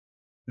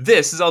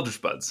This is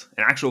Eldritch Buds,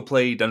 an actual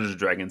play Dungeons &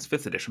 Dragons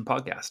 5th edition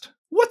podcast.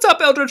 What's up,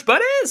 Eldritch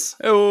Buddies?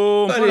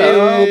 Oh,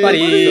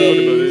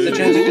 buddies. The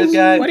Jen's a good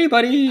guy.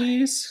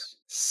 Buddies.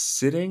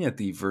 Sitting at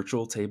the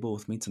virtual table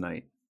with me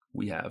tonight,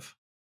 we have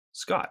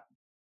Scott.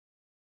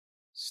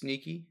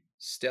 Sneaky,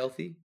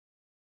 stealthy,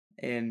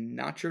 and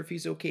not sure if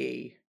he's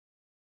okay.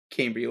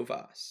 Cambrio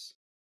Voss.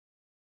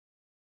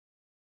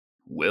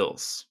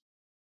 Wills.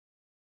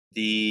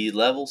 The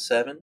level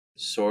 7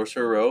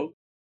 sorcerer rogue,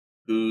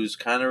 who's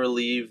kind of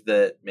relieved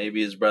that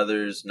maybe his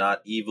brother's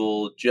not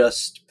evil,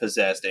 just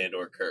possessed and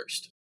or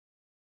cursed.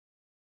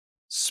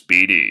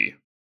 Speedy.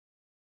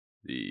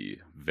 The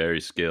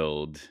very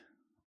skilled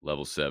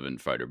level 7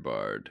 fighter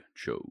bard,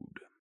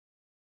 Chode.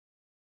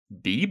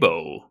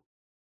 Bebo.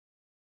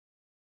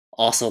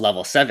 Also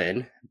level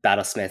 7,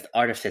 Battlesmith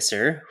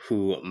Artificer,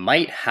 who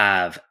might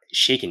have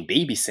shaken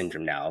baby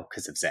syndrome now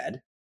because of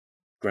Zed,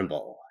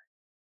 Grimble.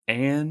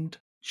 And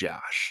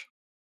Josh.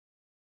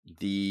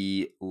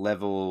 The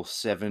level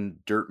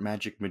 7 dirt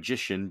magic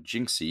magician,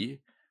 Jinxie,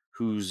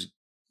 who's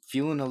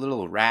feeling a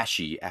little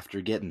rashy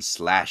after getting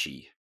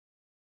slashy.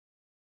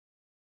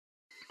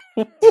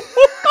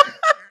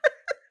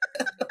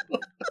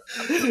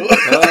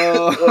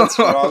 What's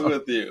wrong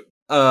with you?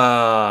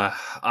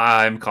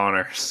 I'm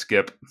Connor.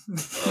 Skip.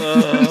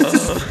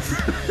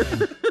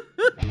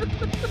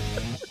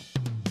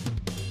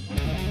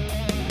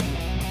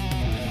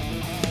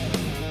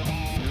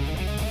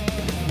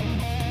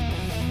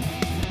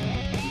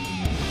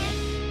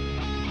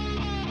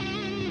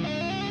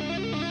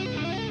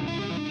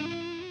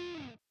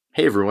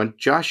 Hey everyone,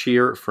 Josh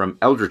here from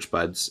Eldritch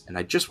Buds, and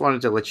I just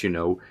wanted to let you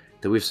know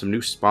that we have some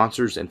new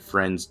sponsors and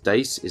friends.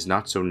 Dice is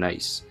Not So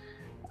Nice.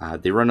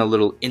 They run a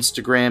little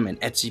Instagram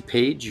and Etsy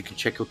page. You can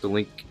check out the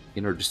link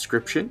in our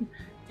description,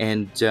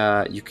 and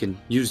you can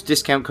use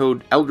discount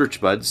code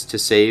EldritchBuds to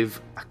save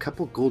a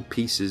couple gold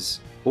pieces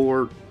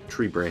or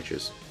tree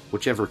branches,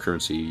 whichever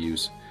currency you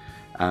use.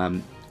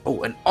 And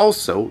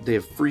also they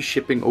have free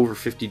shipping over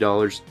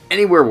 $50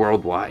 anywhere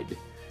worldwide.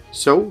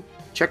 So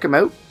check them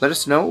out. Let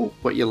us know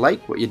what you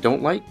like, what you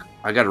don't like.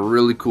 I got a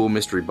really cool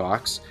mystery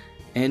box,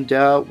 and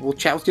we'll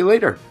chat with you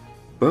later.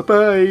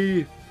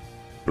 Bye-bye.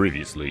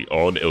 Previously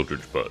on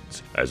Eldritch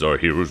Buds, as our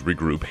heroes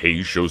regroup,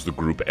 Hayes shows the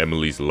group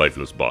Emily's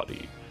lifeless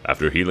body.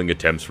 After healing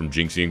attempts from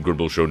Jinxie and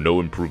Gribble show no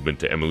improvement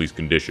to Emily's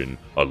condition,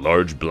 a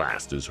large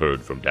blast is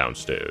heard from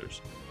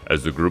downstairs.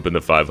 As the group and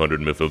the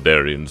 500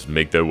 Mithildarians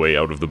make their way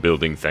out of the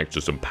building thanks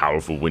to some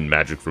powerful wind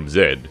magic from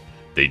Zed,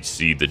 they'd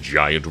see the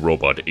giant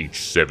robot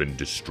H7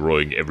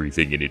 destroying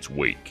everything in its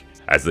wake.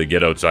 As they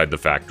get outside the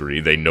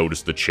factory, they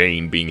notice the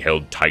chain being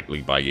held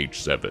tightly by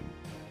H7.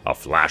 A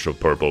flash of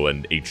purple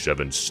and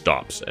H7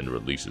 stops and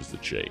releases the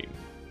chain.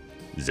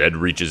 Zed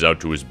reaches out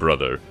to his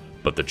brother,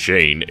 but the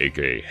chain,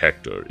 aka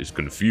Hector, is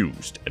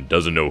confused and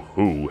doesn't know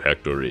who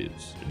Hector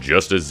is.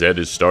 Just as Zed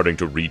is starting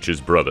to reach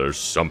his brother,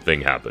 something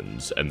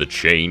happens, and the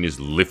chain is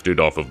lifted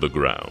off of the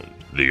ground.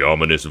 The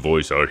ominous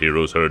voice our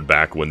heroes heard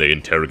back when they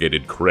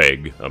interrogated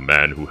Craig, a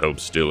man who helped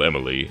steal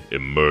Emily,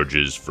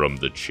 emerges from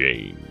the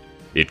chain.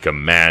 It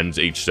commands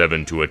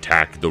H7 to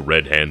attack the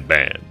Red Hand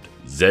Band.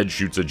 Zed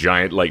shoots a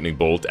giant lightning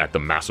bolt at the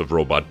massive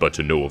robot, but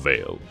to no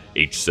avail.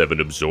 H7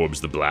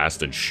 absorbs the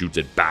blast and shoots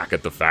it back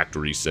at the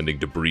factory, sending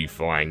debris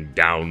flying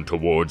down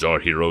towards our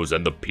heroes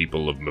and the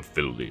people of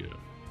Mephilia.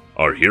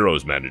 Our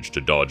heroes manage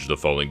to dodge the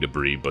falling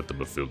debris, but the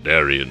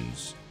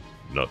Methildarians,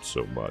 not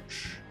so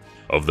much.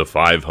 Of the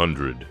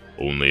 500,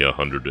 only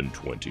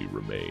 120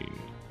 remain.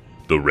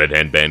 The Red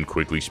Hand Band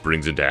quickly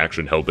springs into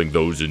action, helping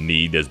those in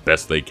need as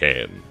best they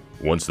can.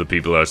 Once the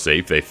people are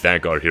safe, they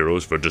thank our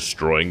heroes for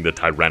destroying the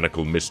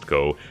tyrannical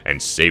Mistco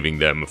and saving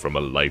them from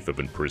a life of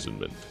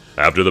imprisonment.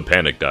 After the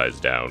panic dies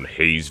down,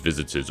 Hayes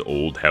visits his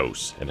old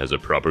house and has a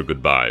proper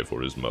goodbye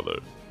for his mother.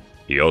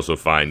 He also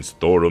finds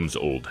Thorum's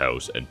old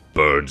house and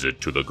burns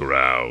it to the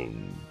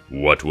ground.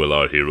 What will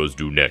our heroes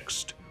do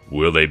next?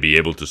 Will they be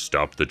able to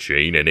stop the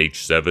chain and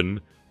H7?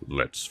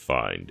 Let's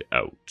find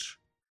out.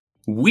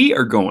 We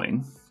are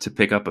going to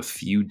pick up a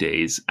few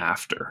days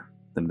after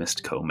the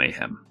Mistco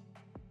mayhem.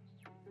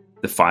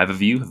 The 5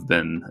 of you have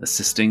been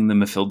assisting the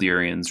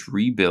Methildarians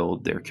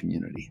rebuild their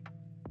community.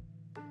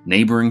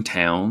 Neighboring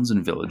towns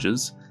and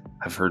villages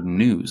have heard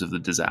news of the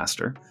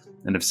disaster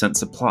and have sent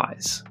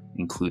supplies,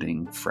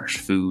 including fresh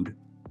food,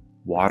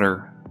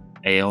 water,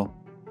 ale,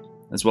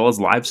 as well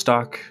as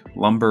livestock,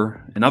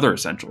 lumber, and other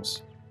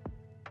essentials.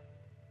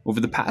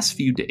 Over the past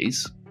few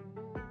days,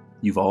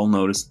 you've all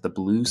noticed the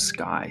blue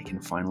sky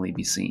can finally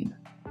be seen.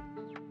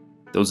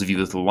 Those of you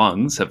with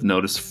lungs have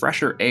noticed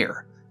fresher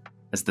air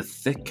as the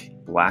thick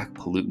black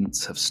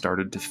pollutants have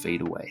started to fade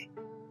away.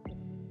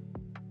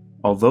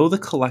 Although the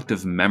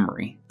collective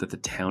memory that the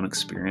town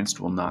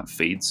experienced will not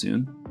fade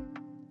soon,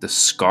 the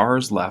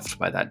scars left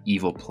by that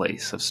evil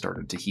place have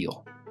started to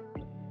heal.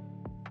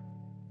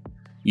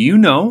 You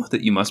know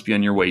that you must be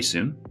on your way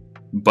soon,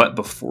 but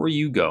before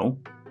you go,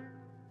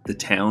 the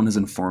town has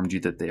informed you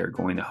that they are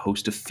going to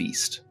host a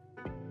feast,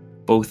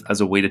 both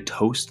as a way to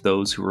toast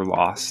those who were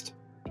lost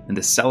and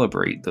to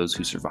celebrate those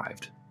who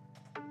survived.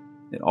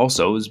 It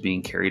also is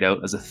being carried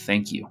out as a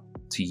thank you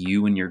to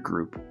you and your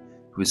group,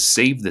 who has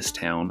saved this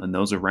town and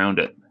those around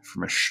it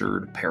from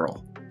assured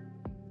peril.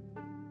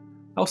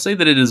 I'll say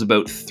that it is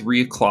about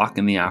 3 o'clock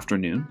in the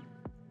afternoon.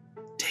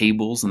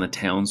 Tables in the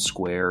town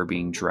square are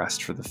being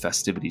dressed for the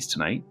festivities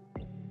tonight,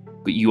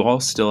 but you all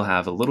still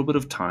have a little bit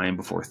of time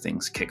before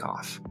things kick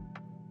off.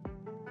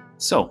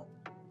 So,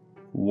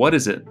 what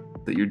is it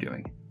that you're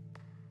doing?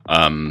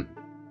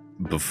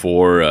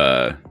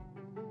 Before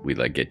we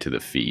get to the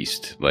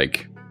feast,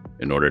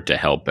 in order to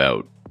help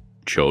out,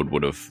 Chode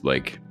would have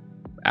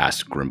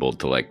asked Grimble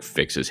to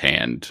fix his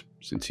hand,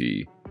 since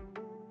he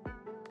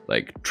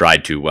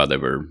tried to while they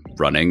were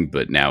running,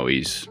 but now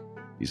he's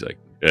like,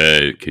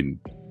 can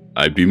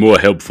I'd be more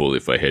helpful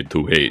if I had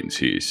 2 hands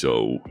here,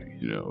 so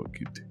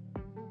could...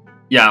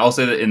 Yeah, I'll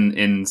say that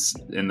in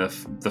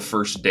the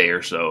first day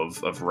or so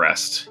of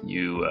rest,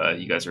 you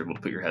guys are able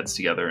to put your heads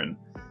together and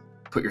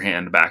put your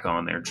hand back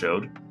on there,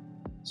 Chode.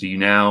 So you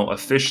now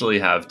officially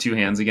have 2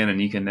 hands again,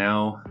 and you can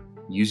now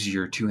use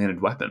your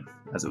 2-handed weapon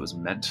as it was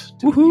meant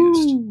to be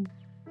used.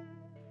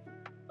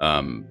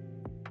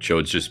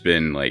 Chode's just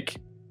been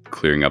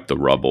clearing up the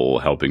rubble,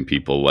 helping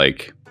people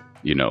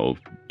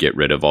get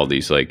rid of all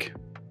these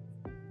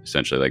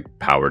essentially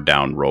powered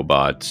down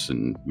robots,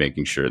 and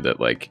making sure that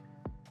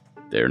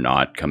they're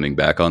not coming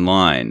back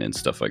online and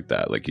stuff like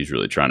that. He's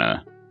really trying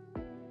to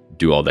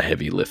do all the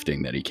heavy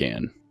lifting that he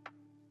can.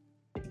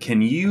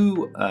 Can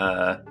you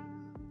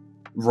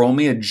roll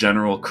me a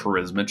general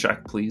charisma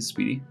check, please,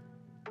 Speedy?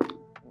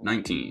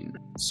 19.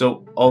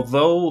 So,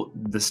 although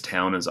this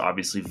town is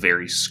obviously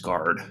very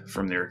scarred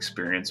from their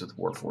experience with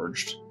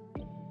Warforged,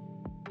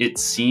 it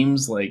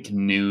seems like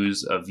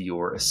news of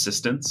your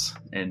assistance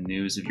and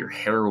news of your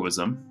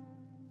heroism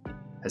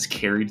has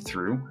carried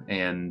through,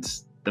 and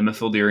the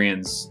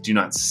Mifildirians do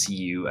not see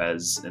you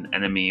as an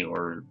enemy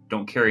or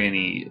don't carry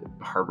any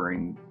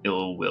harboring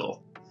ill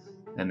will,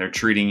 and they're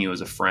treating you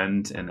as a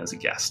friend and as a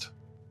guest.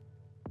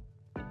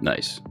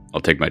 Nice.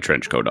 I'll take my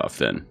trench coat off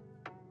then.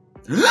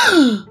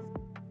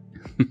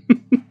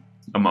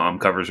 A mom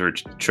covers her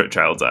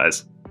child's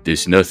eyes.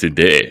 There's nothing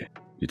there.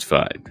 It's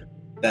fine.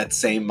 That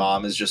same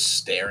mom is just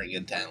staring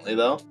intently,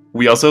 though.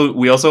 We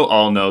also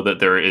all know that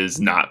there is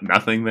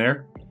nothing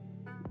there.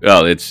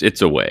 Well,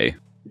 it's away.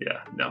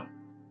 Yeah, no.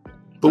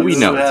 But we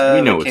know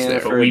it's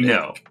there. But we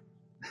know.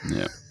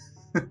 Yeah.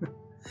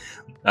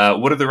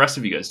 What are the rest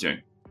of you guys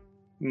doing?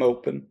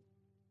 Moping.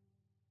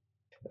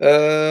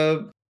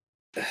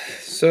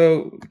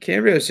 So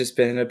Cambrio's just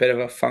been in a bit of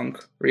a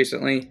funk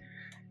recently,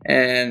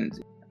 and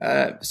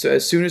so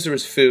as soon as there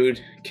was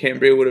food,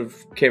 Cambria would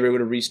have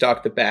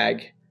restocked the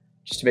bag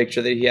just to make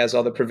sure that he has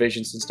all the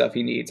provisions and stuff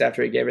he needs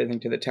after he gave everything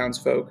to the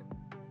townsfolk.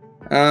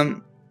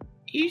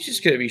 He's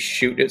just gonna be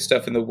shooting at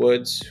stuff in the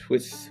woods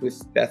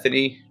with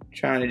Bethany,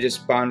 trying to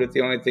just bond with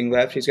the only thing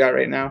left he's got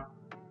right now.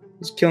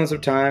 He's killing some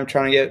time,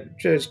 trying to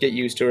get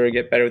used to her,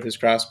 get better with his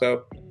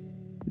crossbow.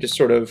 Just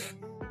sort of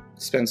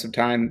spend some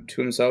time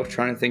to himself,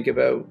 trying to think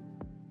about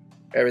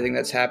everything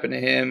that's happened to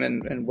him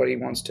and what he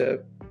wants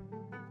to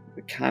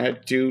kind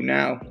of do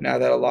now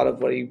that a lot of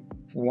what he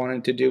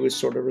wanted to do is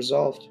sort of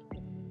resolved.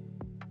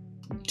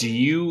 Do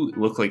you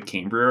look like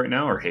Cambria right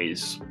now, or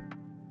Hayes?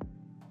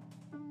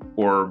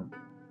 Or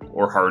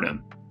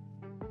Hardin?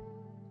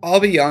 I'll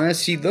be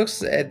honest, he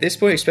looks, at this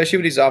point, especially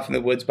when he's off in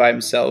the woods by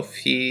himself,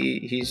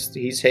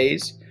 he's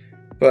Hayes,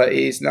 but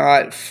he's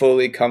not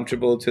fully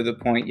comfortable to the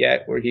point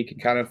yet where he can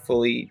kind of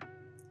fully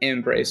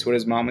embrace what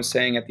his mom was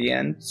saying at the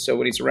end. So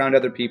when he's around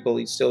other people,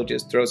 he still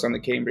just throws on the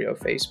Cambrio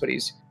face, but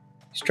he's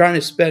trying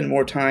to spend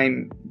more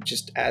time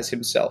just as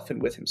himself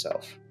and with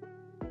himself.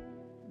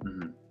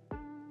 Mm-hmm.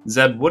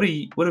 Zed, what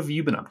have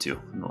you been up to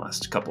in the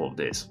last couple of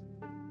days?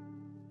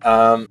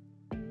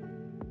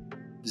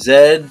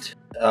 Zed,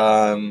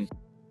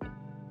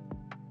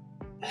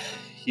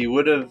 he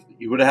would have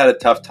had a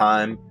tough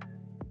time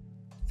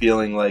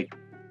feeling like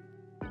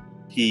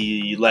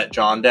he let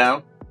John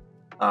down,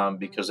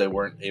 because they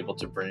weren't able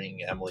to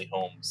bring Emily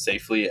home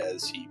safely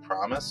as he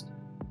promised,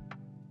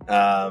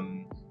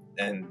 and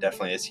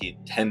definitely as he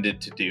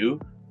intended to do.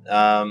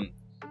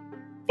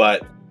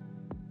 But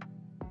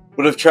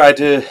would have tried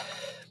to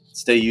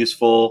stay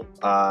useful.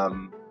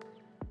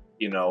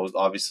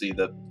 Obviously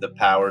the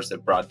powers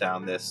that brought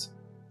down this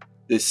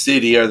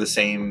city are the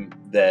same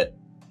that,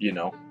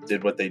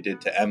 did what they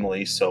did to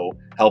Emily. So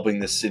helping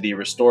the city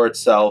restore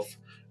itself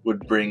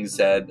would bring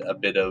Zed a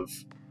bit of,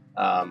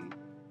 I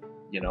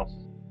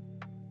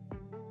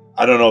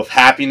don't know if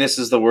happiness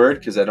is the word,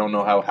 because I don't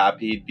know how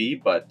happy he'd be,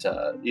 but,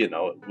 it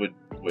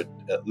would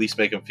at least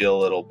make him feel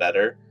a little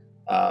better.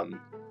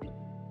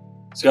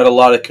 He's got a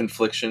lot of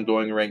confliction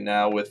going right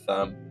now with,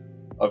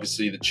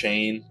 obviously the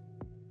chain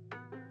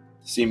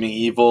seeming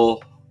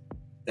evil,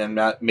 and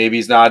maybe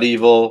he's not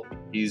evil.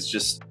 He's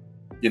just,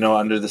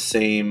 under the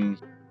same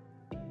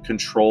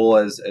control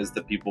as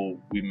the people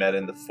we met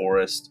in the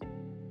forest,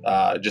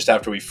 just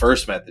after we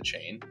first met the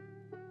chain.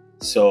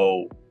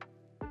 So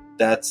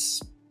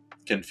that's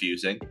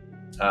confusing.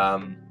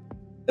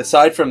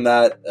 Aside from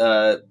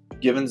that,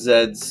 given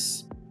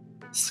Zed's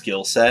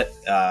skill set,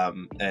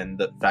 and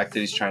the fact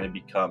that he's trying to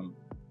become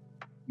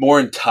more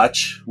in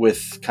touch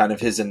with kind of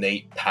his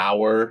innate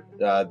power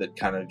that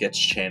kind of gets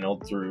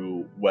channeled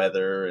through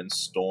weather and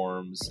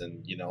storms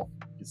and, you know,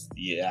 it's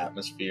the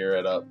atmosphere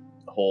at a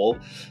whole.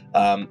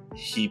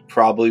 He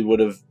probably would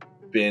have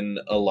been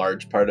a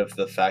large part of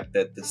the fact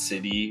that the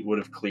city would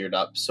have cleared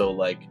up so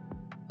like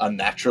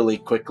unnaturally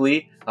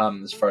quickly,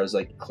 as far as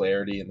like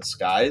clarity in the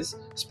skies.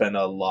 Spent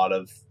a lot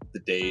of the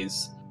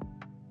days,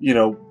 you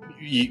know,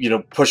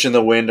 pushing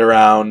the wind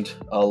around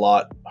a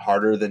lot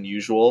harder than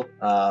usual,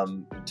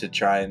 to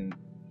try and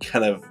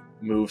kind of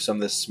move some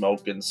of this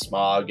smoke and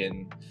smog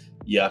and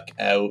yuck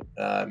out,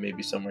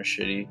 maybe somewhere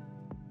shitty.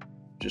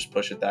 Just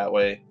push it that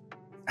way.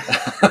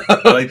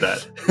 I like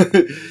that.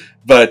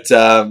 But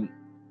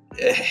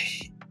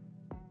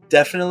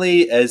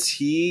definitely as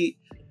he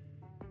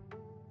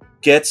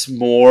gets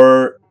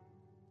more,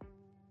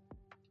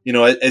 you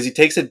know, as he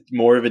takes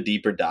more of a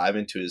deeper dive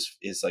into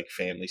his like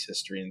family's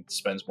history and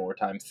spends more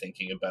time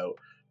thinking about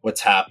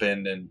what's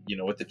happened and, you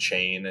know, with the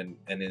chain and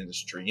in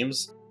his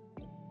dreams,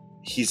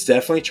 he's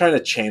definitely trying to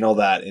channel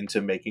that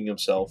into making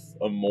himself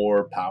a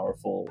more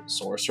powerful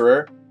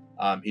sorcerer.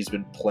 He's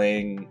been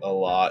playing a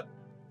lot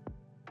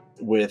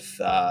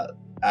with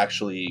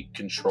actually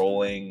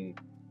controlling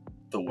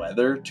the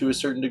weather to a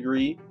certain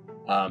degree.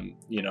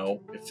 You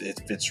know,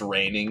 if it's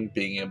raining,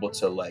 being able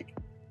to like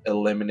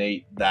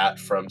eliminate that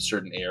from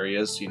certain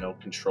areas, you know,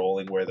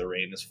 controlling where the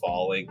rain is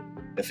falling.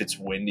 If it's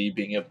windy,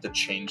 being able to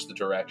change the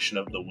direction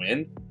of the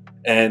wind.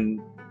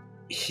 And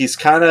he's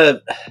kind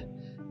of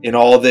in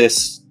all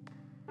this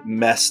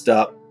messed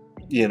up,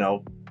 you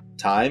know,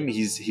 time,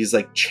 he's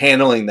like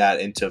channeling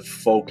that into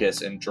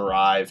focus and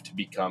drive to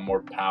become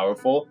more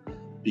powerful,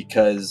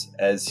 because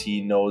as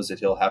he knows that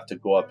he'll have to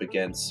go up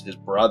against his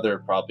brother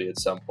probably at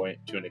some point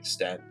to an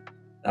extent,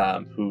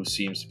 who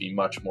seems to be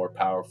much more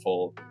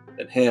powerful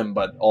than him,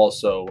 but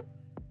also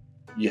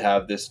you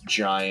have this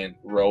giant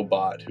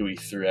robot who he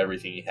threw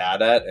everything he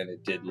had at and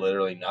it did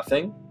literally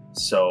nothing.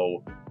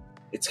 So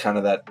it's kind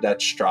of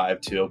that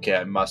strive to, okay,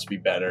 I must be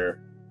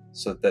better,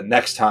 so that the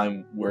next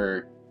time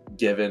we're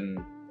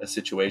given a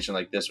situation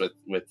like this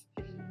with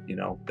you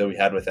know, that we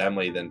had with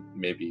Emily, then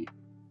maybe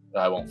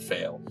I won't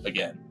fail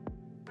again.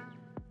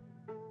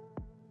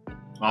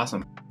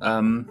 Awesome.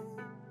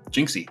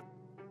 Jinxie.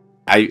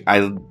 I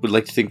would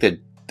like to think that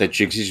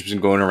Jinxie's just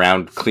been going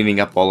around cleaning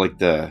up all like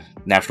the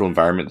natural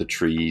environment, the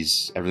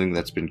trees, everything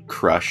that's been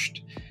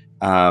crushed,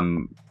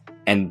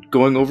 and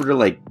going over to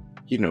like,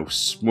 you know,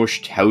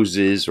 smushed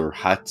houses or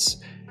huts,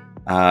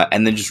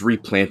 and then just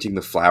replanting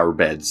the flower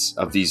beds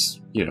of these,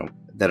 you know,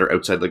 that are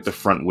outside like the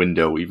front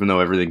window, even though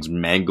everything's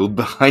mangled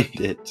behind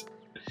it,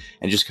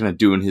 and just kind of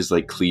doing his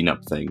like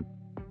cleanup thing.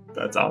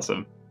 That's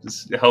awesome.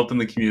 Just helping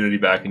the community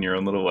back in your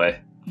own little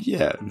way.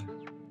 Yeah.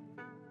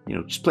 You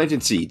know, just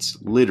planting seeds.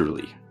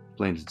 Literally.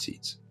 Planting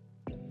seeds.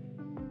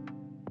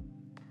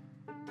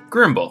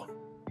 Grimble,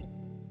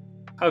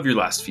 how have your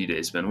last few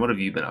days been? What have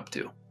you been up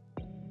to?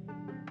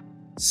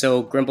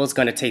 So Grimble's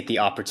going to take the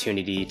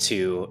opportunity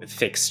to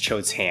fix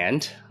Chode's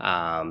hand.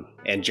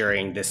 And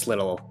during this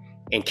little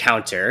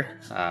encounter,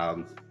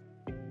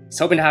 he's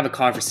hoping to have a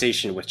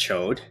conversation with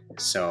Chode.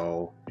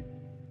 So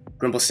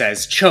Grimble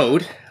says,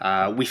 Chode,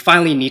 we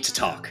finally need to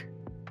talk.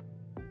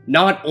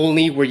 Not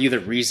only were you the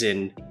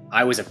reason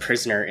I was a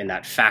prisoner in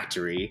that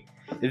factory,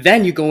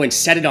 then you go and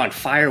set it on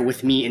fire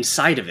with me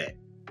inside of it.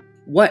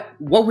 What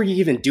were you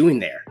even doing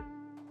there?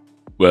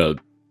 Well,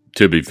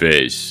 to be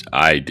fair,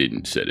 I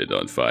didn't set it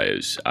on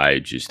fires. I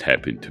just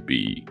happened to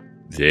be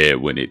there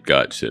when it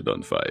got set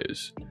on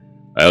fires.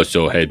 I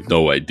also had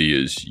no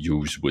ideas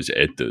yous was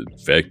at the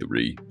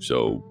factory,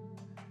 so,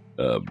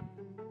 I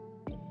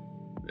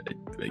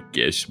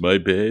guess my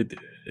bad.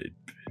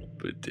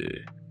 But,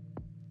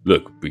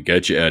 look, we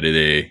got you out of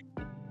there.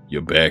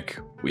 You're back.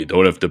 We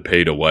don't have to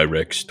pay the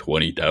Wyrex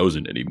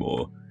 $20,000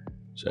 anymore.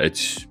 So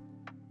that's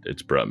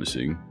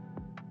promising.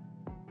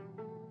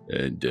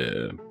 And,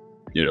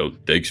 you know,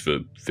 thanks for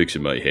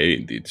fixing my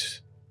hand.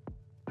 It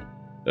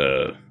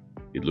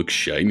looks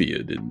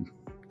shinier than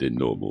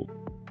normal.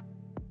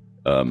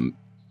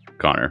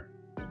 Connor,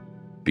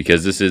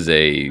 because this is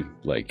a,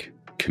 like,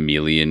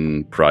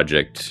 chameleon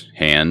project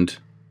hand,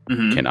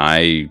 can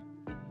I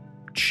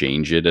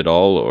change it at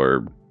all,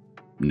 or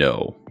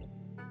no?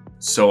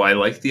 So I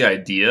like the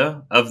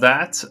idea of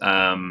that.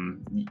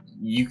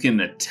 You can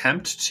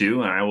attempt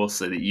to, and I will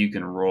say that you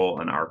can roll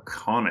an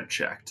Arcana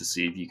check to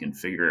see if you can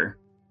figure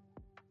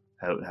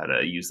out how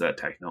to use that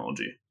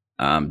technology.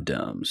 I'm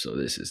dumb, so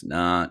this is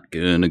not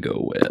gonna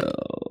go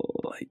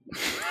well.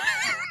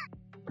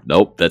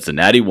 Nope, that's a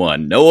natty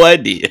one. No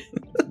idea.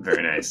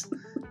 Very nice.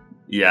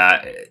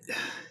 Yeah,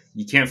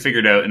 you can't figure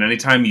it out, and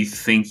anytime you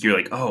think you're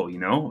like, oh, you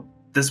know,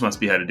 this must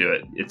be how to do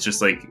it, it's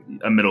just like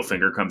a middle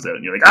finger comes out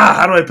and you're like,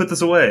 how do I put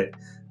this away?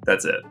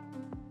 That's it.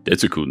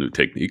 That's a cool new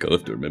technique. I'll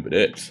have to remember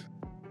that.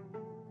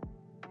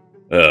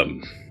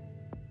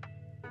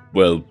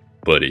 Well,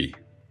 buddy,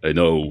 I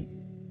know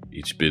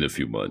it's been a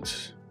few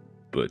months,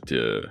 but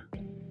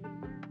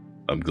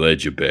I'm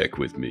glad you're back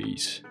with me.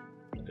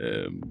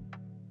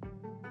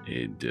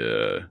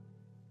 And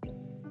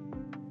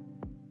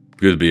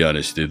Gotta be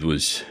honest, it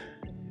was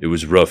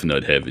rough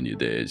not having you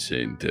there,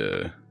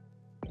 and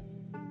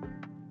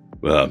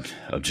well,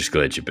 I'm just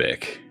glad you're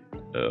back.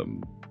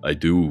 I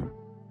do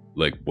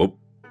like what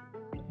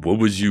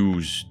was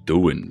you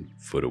doing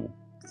for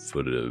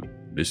the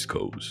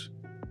Miscos?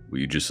 Were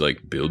you just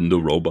like building the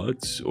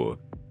robots, or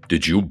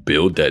did you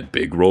build that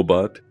big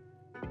robot?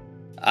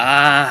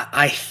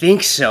 I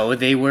think so.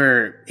 They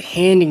were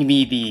handing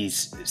me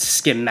these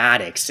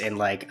schematics, and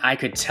like I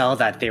could tell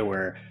that they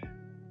were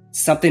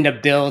something to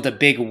build a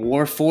big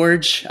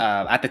warforge.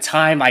 At the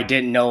time, I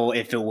didn't know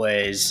if it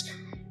was,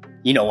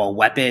 a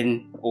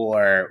weapon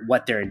or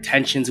what their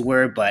intentions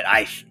were, but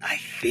I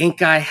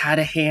think I had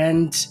a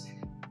hand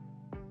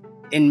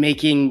in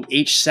making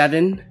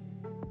H7.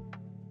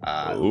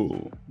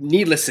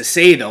 Needless to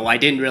say, though, I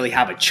didn't really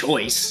have a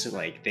choice.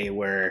 Like they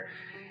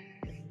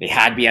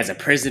had me as a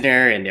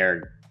prisoner, and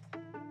they're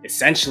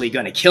essentially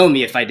going to kill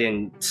me if I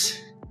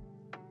didn't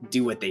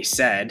do what they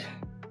said.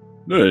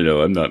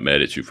 No, I'm not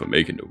mad at you for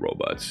making the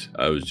robots.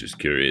 I was just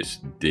curious,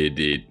 did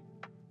it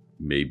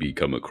maybe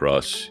come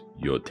across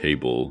your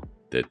table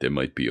that there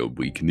might be a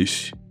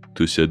weakness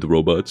to said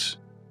robots?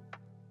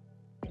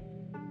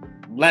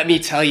 Let me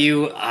tell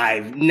you,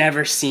 I've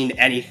never seen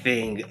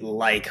anything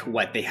like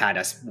what they had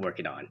us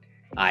working on.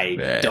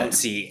 I don't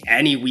see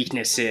any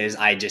weaknesses,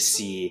 I just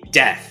see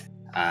death.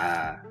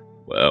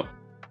 Wow.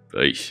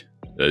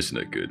 That's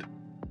not good.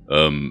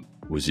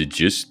 Was it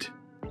just,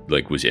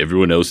 was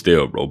everyone else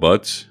there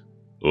robots?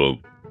 Or,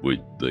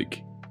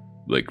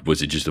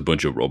 was it just a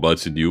bunch of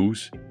robots in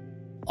use?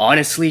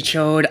 Honestly,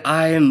 Chode,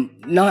 I'm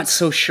not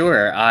so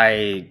sure.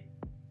 I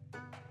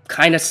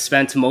kind of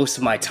spent most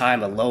of my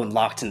time alone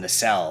locked in the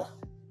cell.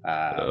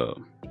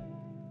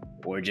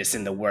 Or just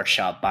in the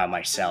workshop by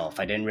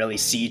myself. I didn't really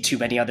see too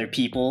many other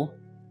people.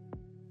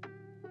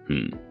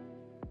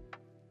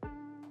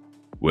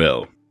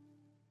 Well,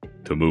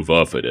 to move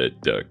off of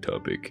that dark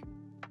topic,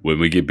 when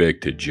we get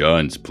back to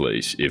John's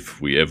place, if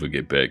we ever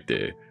get back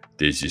there,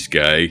 there's this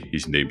guy,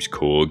 his name's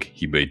Korg.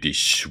 He made these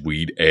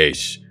sweet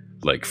ass,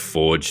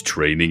 forge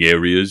training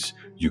areas.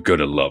 You're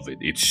gonna love it.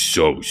 It's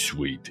so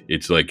sweet.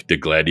 It's like the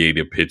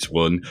Gladiator Pits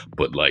one,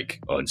 but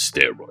on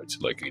steroids.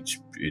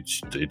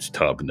 It's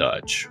top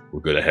notch. We're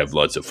gonna have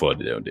lots of fun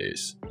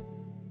nowadays.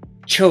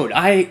 Chode,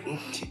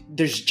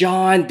 there's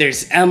John,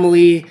 there's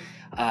Emily,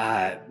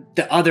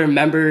 the other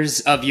members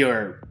of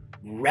your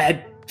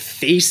red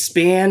face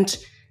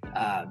band.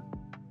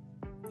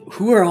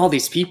 Who are all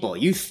these people?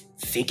 You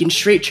thinking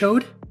straight,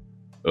 Chode?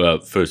 Well,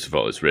 first of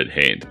all, it's Red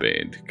Hand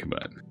Band. Come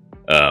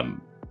on.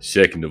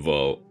 Second of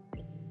all,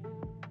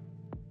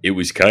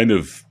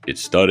 it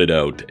started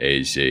out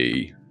as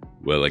I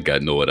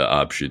got no other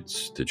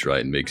options to try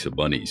and make some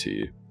monies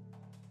here.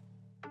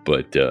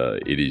 But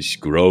it has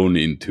grown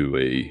into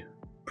a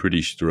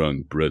pretty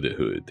strong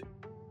brotherhood.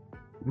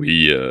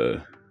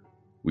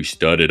 We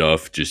started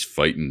off just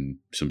fighting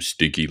some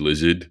stinky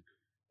lizard,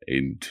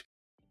 and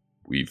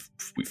we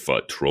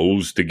fought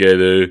trolls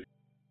together.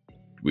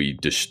 We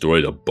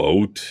destroyed a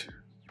boat,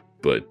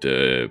 but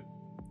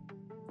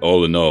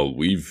all in all,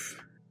 we've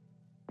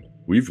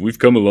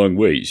come a long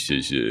ways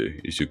as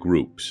a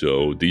group.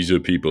 So these are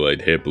people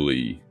I'd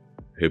happily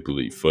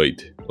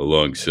fight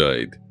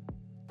alongside,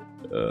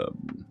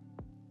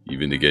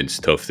 even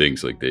against tough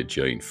things like that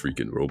giant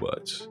freaking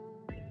robots.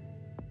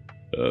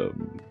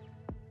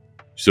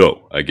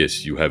 So I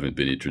guess you haven't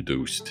been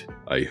introduced.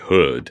 I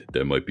heard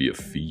there might be a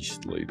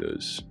feast later.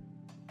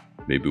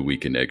 Maybe we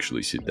can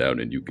actually sit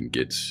down and you can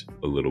get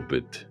a little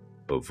bit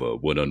of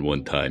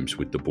one-on-one times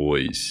with the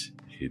boys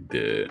and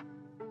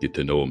get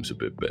to know them a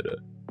bit better.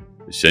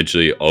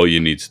 Essentially, all you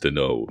need to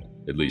know,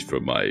 at least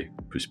from my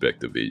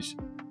perspective, is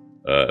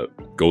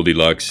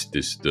Goldilocks,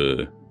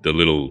 the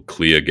little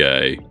clear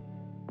guy.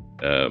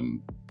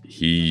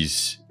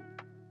 He's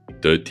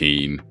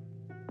 13.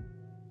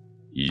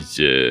 He's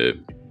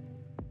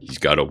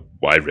got a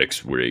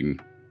Wyrex ring.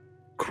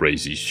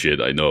 Crazy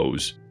shit, I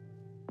knows.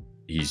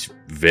 He's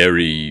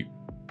very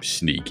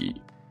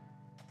sneaky.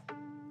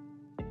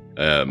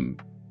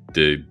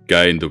 The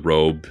guy in the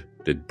robe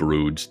that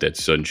broods, that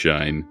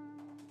sunshine,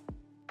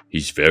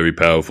 he's very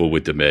powerful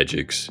with the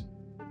magics.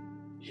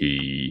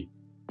 He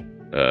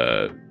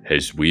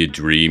has weird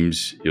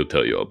dreams. He'll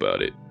tell you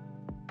about it.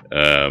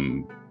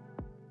 And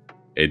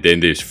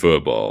then there's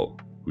Furball,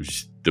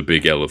 who's the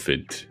big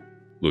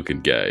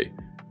elephant-looking guy.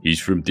 He's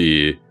from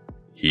Deer.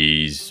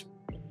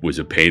 Was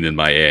a pain in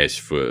my ass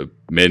for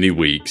many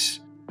weeks,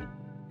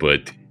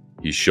 but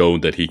he's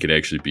shown that he can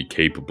actually be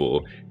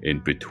capable.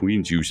 And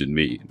between Juice and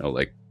me, I'll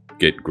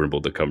get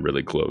Grimble to come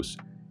really close.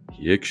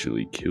 He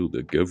actually killed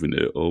the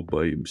governor all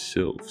by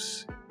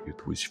himself.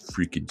 It was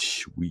freaking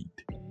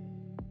sweet.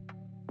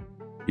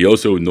 He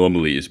also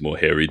normally is more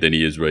hairy than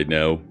he is right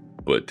now,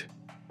 but,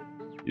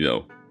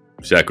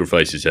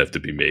 sacrifices have to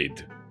be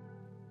made.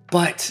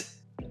 But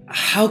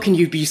how can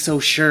you be so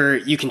sure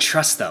you can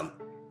trust them?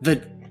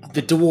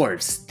 The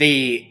dwarves,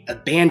 they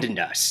abandoned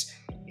us,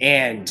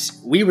 and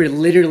we were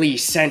literally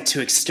sent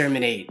to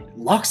exterminate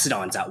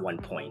Loxodons at one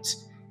point.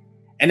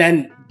 And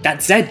then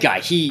that Zed guy,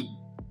 he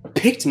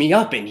picked me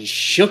up and he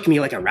shook me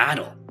like a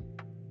rattle.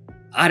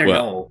 I don't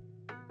know.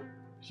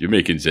 You're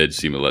making Zed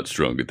seem a lot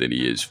stronger than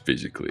he is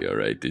physically,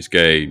 alright? This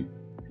guy,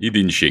 he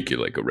didn't shake you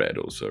like a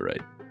rattle,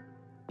 alright?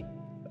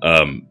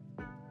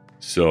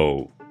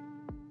 So,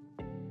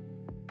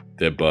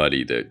 that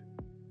body that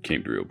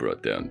Cambrio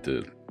brought down,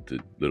 the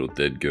little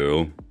dead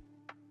girl,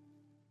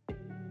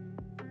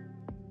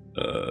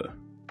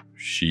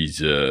 she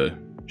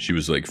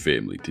was like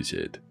family to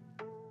Zed.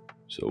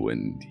 So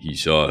when he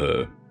saw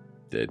her,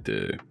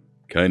 that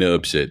kind of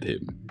upset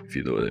him, if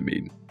you know what I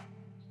mean.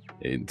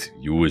 And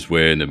you was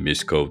wearing a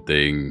miscoat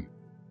thing.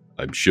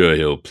 I'm sure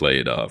he'll play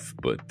it off,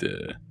 but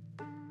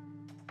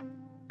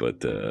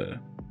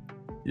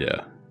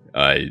yeah,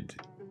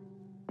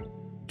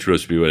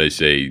 trust me when I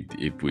say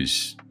it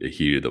was a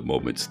heat of the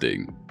moments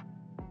thing,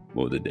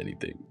 more than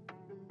anything.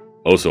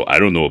 Also, I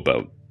don't know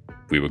about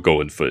we were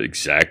going for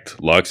exact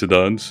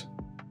Loxodons,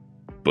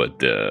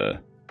 but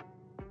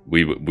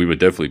we were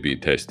definitely being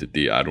tested.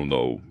 I don't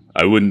know.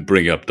 I wouldn't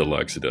bring up the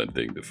Loxodon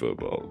thing to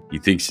Furball. He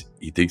thinks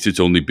it's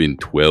only been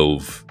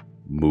 12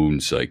 moon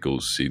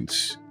cycles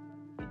since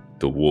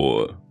the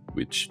war,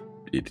 which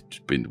it's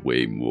been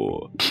way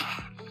more.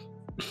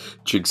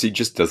 Jinxie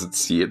just doesn't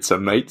see it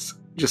some nights.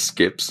 Just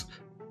skips.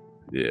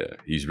 Yeah,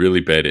 he's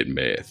really bad at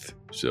math,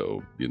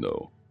 so, you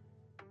know.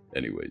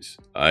 Anyways,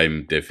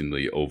 I'm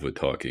definitely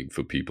over-talking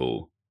for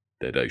people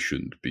that I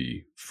shouldn't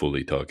be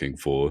fully talking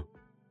for.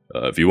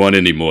 If you want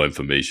any more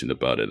information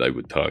about it, I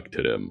would talk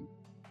to them.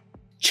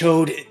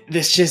 Chode,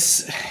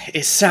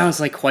 it sounds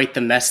like quite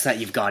the mess that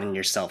you've gotten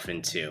yourself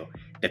into.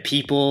 The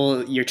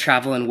people you're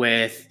traveling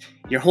with,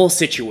 your whole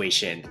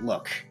situation.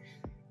 Look,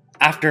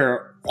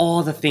 after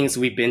all the things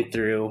we've been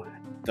through,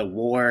 the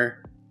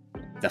war,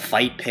 the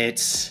fight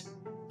pits,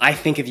 I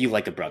think of you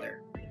like a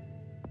brother.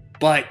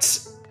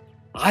 But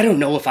I don't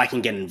know if I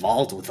can get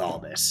involved with all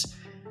this.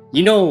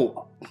 You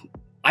know,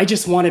 I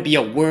just want to be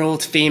a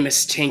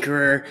world-famous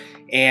tinkerer,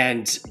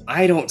 and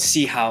I don't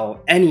see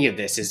how any of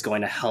this is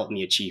going to help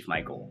me achieve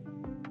my goal.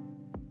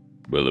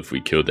 Well, if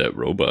we kill that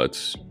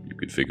robots, you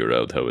could figure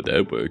out how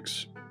that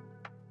works.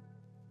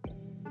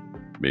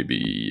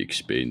 Maybe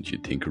expand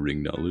your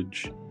tinkering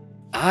knowledge.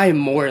 I'm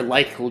more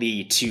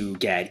likely to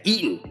get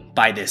eaten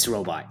by this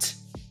robot.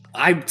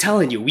 I'm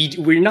telling you,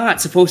 we're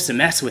not supposed to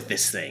mess with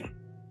this thing.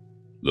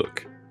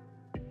 Look,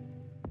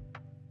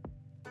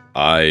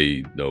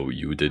 I know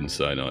you didn't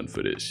sign on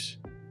for this,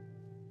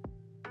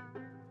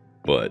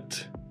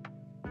 but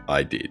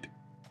I did.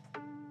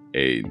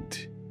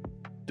 And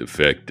the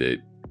fact that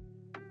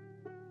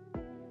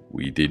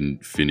we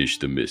didn't finish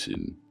the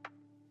mission,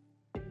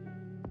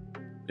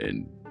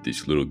 and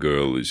this little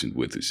girl isn't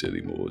with us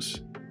anymore,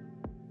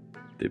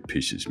 that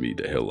pisses me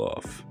the hell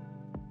off.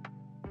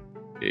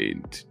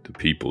 And the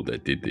people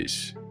that did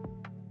this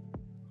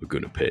are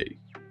gonna pay.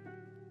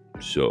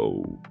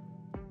 So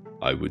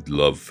I would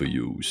love for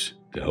yous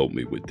to help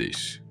me with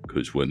this,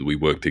 because when we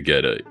work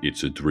together,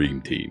 it's a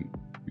dream team.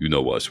 You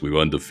know us, we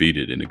were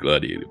undefeated in the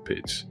gladiator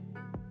pits.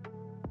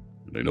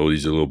 And I know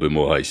these are a little bit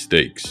more high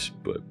stakes,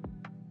 but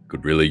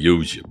could really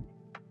use you.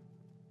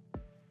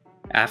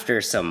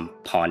 After some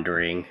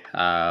pondering,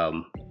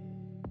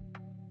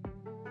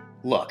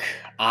 look,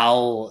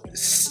 I'll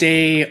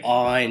stay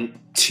on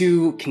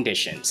 2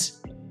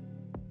 conditions.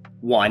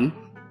 1,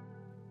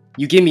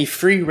 you give me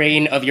free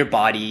reign of your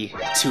body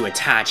to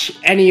attach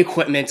any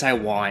equipment I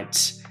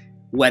want,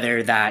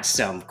 whether that's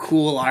some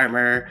cool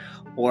armor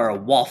or a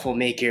waffle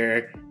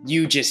maker.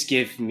 You just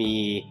give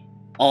me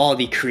all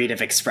the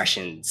creative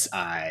expressions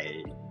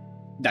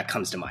that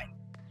comes to mind.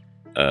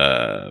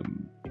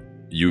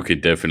 You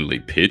could definitely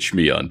pitch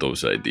me on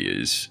those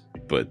ideas,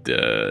 but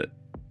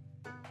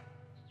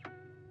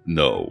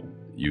no,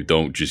 you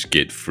don't just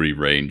get free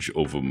range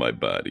over my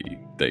body.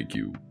 Thank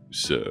you,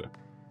 sir.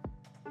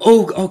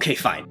 Oh, okay,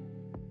 fine.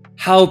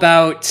 How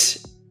about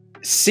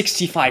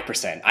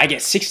 65%? I get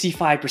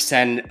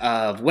 65%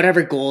 of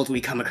whatever gold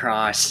we come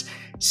across,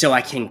 so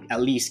I can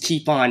at least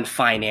keep on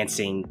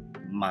financing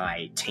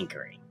my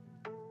tinkering.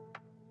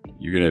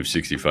 You can have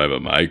 65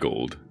 of my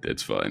gold.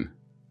 That's fine.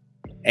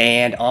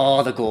 And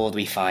all the gold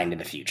we find in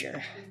the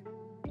future.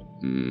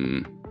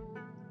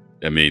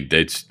 I mean,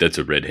 that's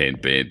a Red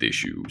Hand Band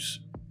issues,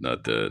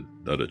 not a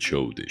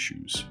Chode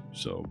issues.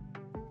 So,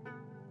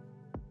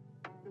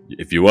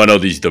 if you want all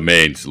these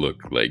domains,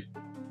 look, like,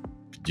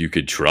 you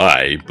could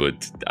try,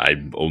 but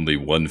I'm only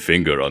one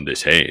finger on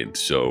this hand,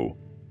 so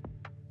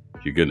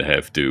you're gonna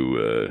have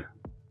to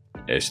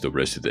ask the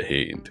rest of the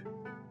hand.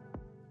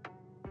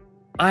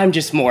 I'm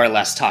just more or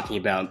less talking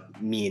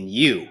about me and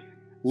you.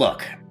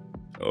 Look,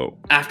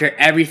 after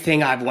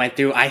everything I've went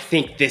through, I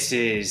think this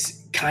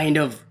is kind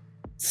of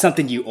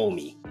something you owe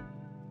me.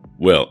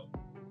 Well,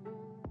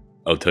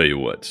 I'll tell you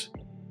what.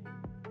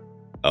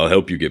 I'll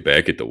help you get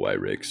back at the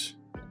Wyrex,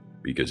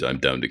 because I'm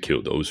down to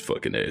kill those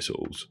fucking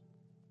assholes.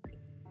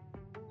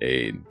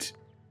 And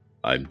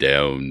I'm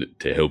down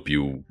to help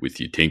you with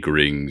your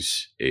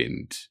tinkerings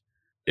and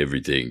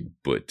everything,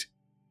 but,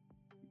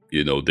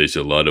 you know, there's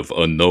a lot of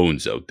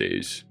unknowns out there.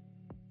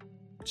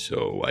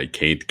 So I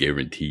can't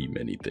guarantee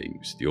many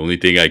things. The only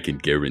thing I can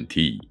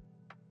guarantee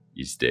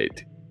is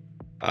that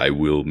I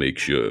will make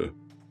sure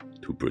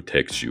to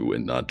protect you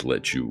and not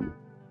let you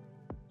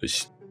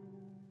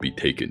be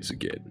taken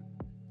again.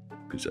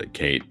 Because I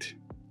can't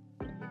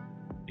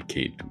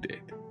do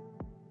that.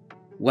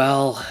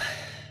 Well,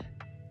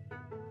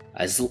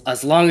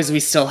 as long as we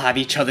still have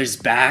each other's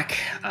back,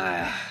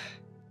 I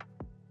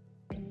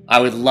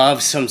would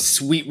love some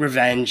sweet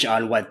revenge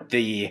on what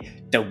the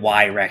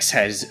Y-Rex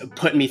has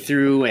put me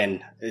through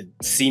and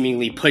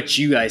seemingly put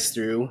you guys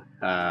through.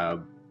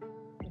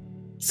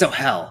 So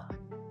hell,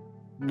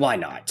 why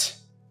not?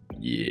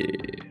 Yeah,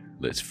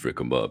 let's frick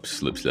 'em up.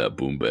 Slip slap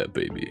boom bap,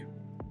 baby.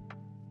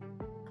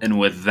 And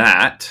with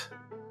that,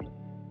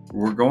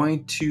 we're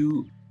going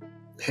to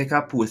pick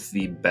up with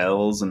the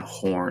bells and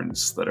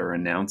horns that are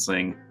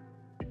announcing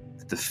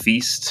that the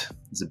feast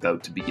is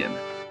about to begin.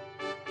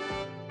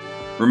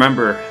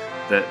 Remember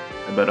that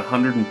about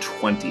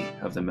 120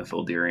 of the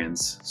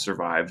Mifildirians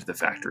survived the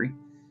factory,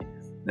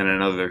 and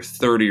another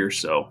 30 or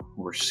so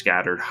were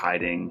scattered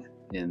hiding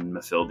in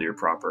Mifildir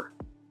proper.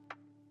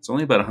 It's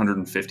only about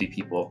 150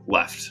 people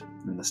left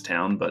in this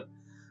town, but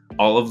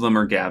all of them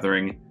are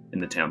gathering in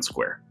the town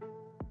square.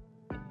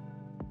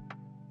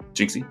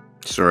 Jinxie?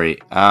 Sorry,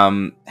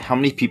 how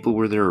many people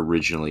were there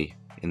originally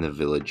in the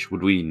village?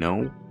 Would we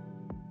know?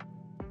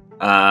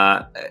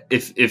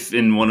 If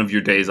in one of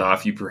your days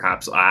off you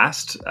perhaps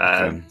asked,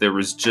 Okay. there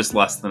was just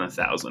less than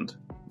 1,000.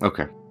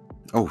 Okay.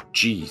 Oh,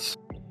 jeez.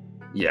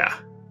 Yeah.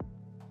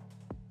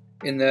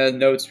 In the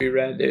notes we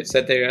read, it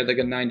said they had like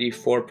a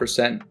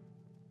 94%.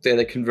 They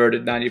had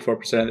converted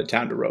 94% of the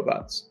town to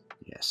robots.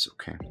 Yes,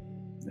 okay.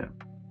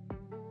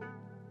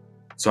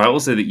 So I will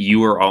say that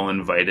you are all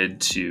invited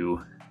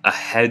to a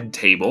head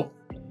table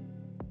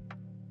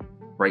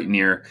right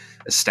near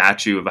a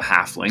statue of a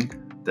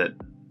halfling that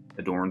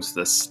adorns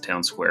this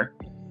town square.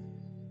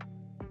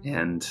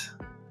 And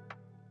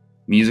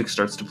music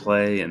starts to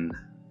play and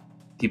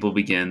people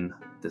begin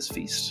this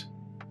feast.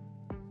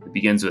 It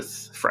begins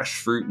with fresh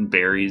fruit and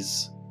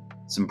berries,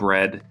 some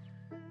bread,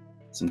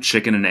 some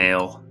chicken and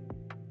ale.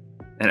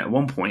 And at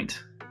one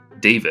point,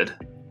 David,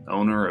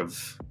 owner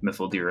of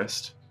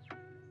Mifildirist,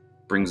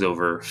 brings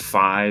over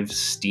 5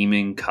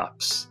 steaming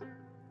cups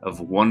of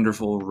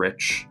wonderful,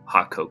 rich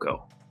hot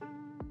cocoa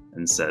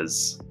and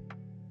says,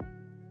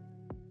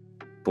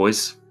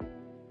 "Boys,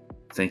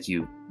 thank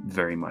you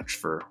very much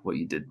for what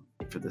you did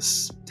for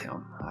this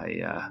town.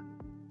 I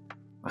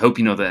hope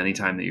you know that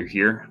anytime that you're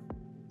here,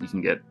 you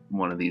can get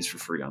one of these for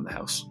free on the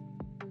house."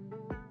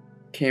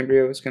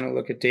 Cambria was going to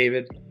look at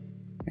David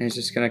and he's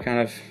just going to kind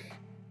of,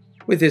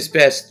 with his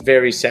best,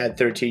 very sad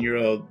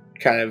 13-year-old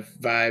kind of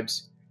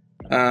vibes,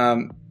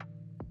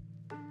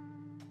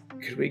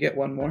 could we get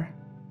one more?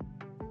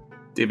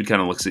 David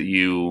kind of looks at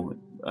you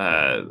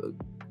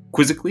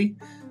quizzically,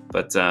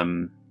 but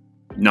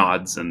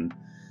nods and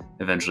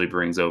eventually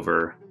brings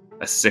over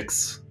a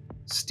 6th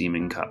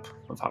steaming cup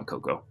of hot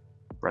cocoa,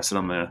 rests it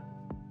on the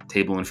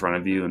table in front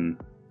of you, and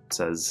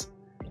says,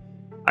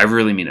 "I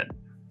really mean it.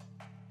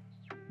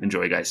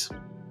 Enjoy, guys,"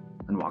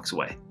 and walks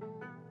away.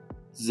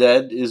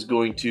 Zed is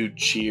going to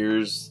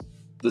cheers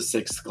the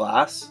 6th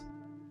glass,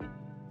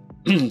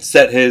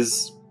 set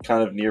his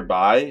kind of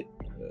nearby.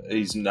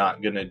 He's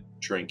not going to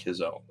drink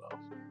his own, though.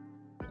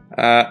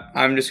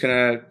 I'm just going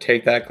to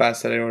take that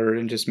glass that I ordered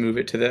and just move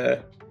it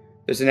to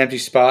there's an empty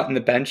spot in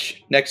the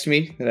bench next to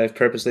me that I've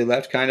purposely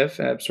left, kind of,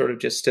 and I'm sort of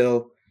just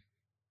still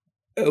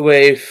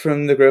away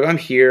from the group. I'm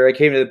here. I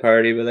came to the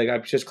party, but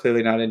I'm just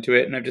clearly not into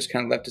it, and I've just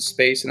kind of left a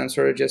space, and I'm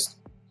sort of just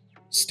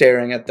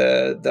staring at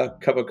the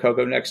cup of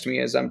cocoa next to me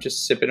as I'm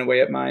just sipping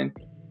away at mine.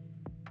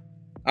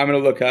 I'm going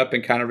to look up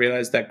and kind of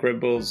realize that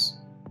Grimble's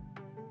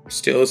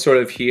still sort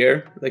of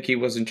here, like he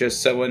wasn't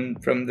just someone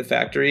from the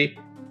factory,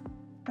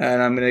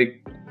 and I'm going to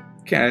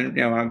kind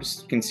of, I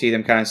just can see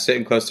them kind of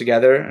sitting close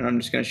together, and I'm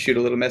just going to shoot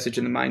a little message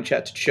in the mind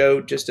chat to Cho,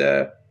 just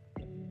is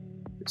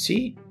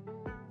he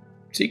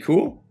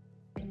cool?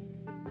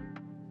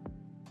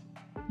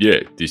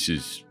 Yeah, this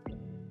is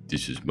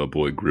my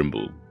boy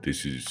Grimble.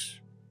 This is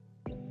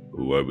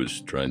who I was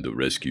trying to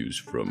rescue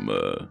from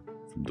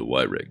the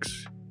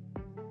Y-Rex.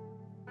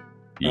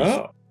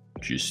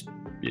 He's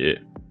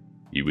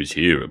he was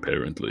here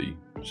apparently,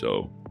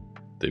 so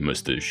they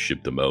must have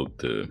shipped him out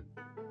to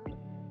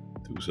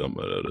do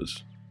something at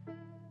us.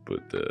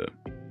 But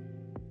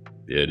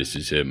this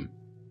is him.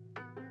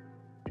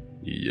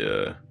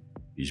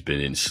 He's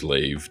been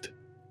enslaved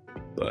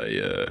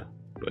by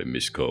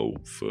Miss Co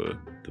for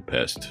the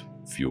past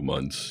few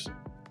months.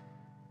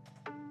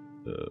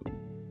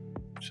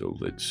 So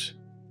let's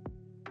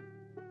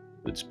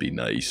be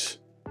nice.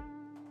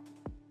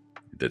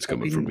 That's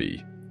coming from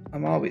me.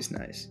 I'm always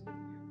nice.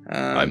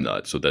 I'm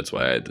not, so that's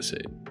why I had to say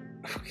it.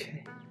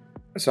 Okay.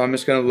 So I'm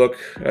just gonna look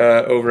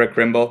over at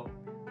Grimble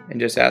and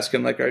just ask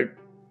him, are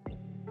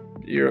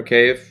you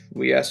okay if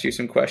we ask you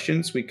some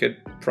questions? We could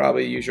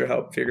probably use your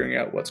help figuring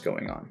out what's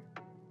going on.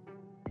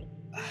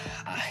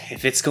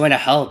 If it's going to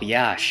help,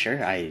 yeah,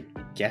 sure. I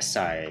guess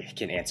I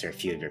can answer a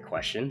few of your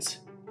questions.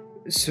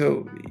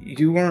 So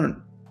you weren't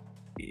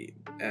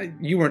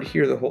you weren't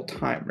here the whole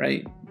time,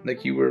 right?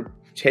 Like, you were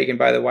taken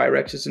by the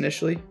Yrexes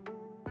initially?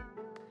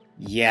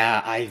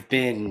 Yeah, I've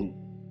been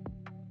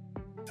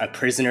a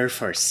prisoner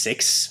for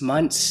 6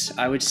 months,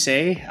 I would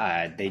say.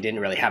 They didn't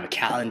really have a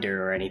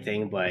calendar or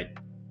anything, but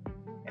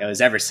it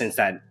was ever since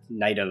that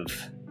night of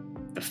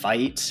the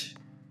fight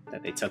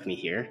that they took me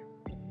here.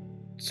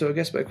 So I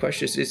guess my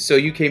question is so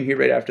you came here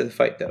right after the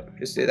fight, though?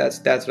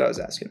 That's what I was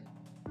asking.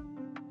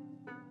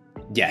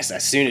 Yes,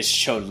 as soon as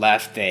Chode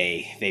left,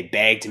 they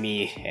bagged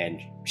me and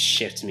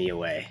shipped me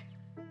away.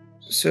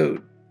 So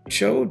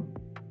Chode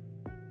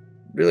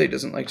really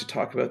doesn't like to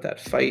talk about that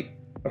fight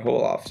a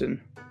whole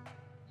often.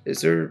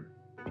 Is there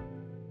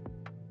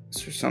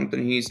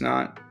something he's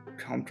not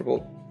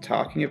comfortable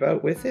talking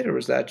about with it, or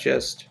was that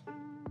just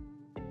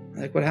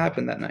like what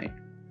happened that night?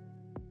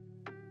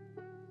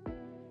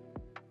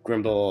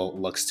 Grimble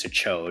looks to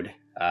Chode.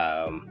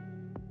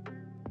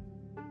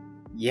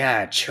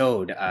 Yeah,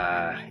 Chode,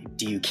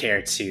 do you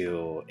care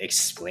to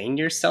explain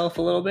yourself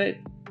a little bit?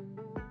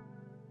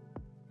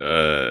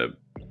 Yeah,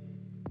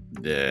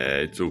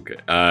 it's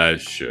okay.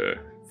 Sure.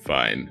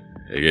 Fine.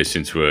 I guess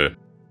since we're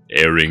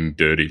airing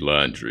dirty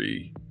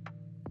laundry,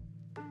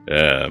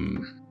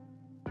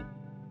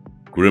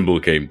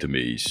 Grimble came to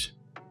me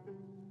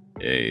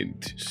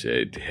and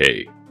said,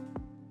 hey,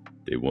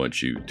 they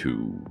want you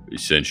to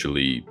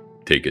essentially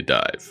take a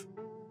dive,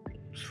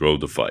 throw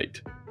the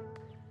fight.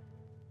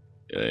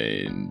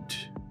 And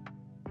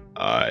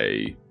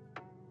I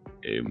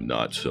am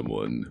not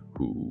someone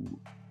who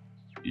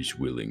is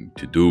willing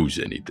to do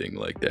anything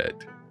like that.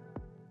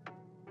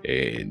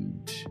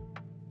 And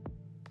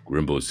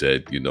Grimble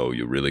said,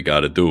 you really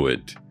gotta do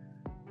it.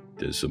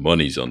 There's some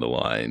money's on the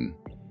line.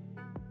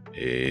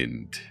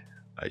 And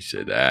I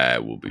said,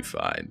 we'll be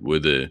fine. We're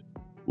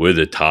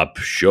the top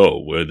show.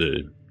 We're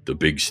the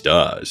big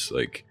stars.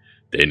 Like,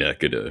 they're not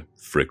gonna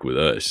frick with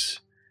us.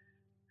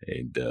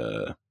 And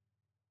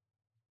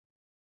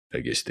I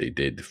guess they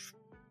did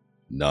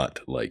not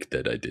like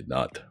that I did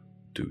not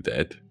do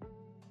that.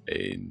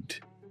 And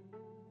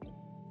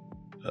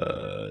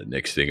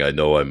next thing I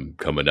know, I'm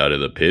coming out of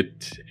the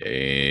pit,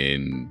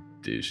 and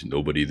there's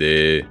nobody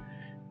there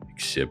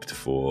except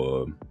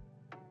for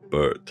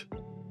Bert,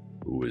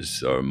 who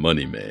was our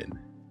money man.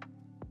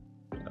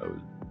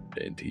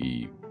 And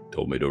he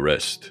told me to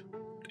rest.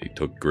 He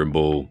took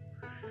Grimble,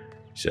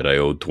 said I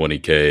owed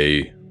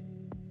 $20,000,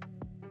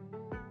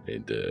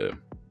 and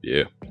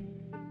yeah.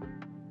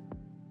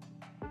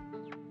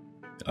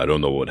 I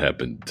don't know what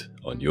happened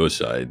on your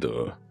side,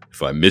 or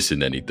if I'm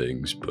missing any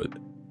things, but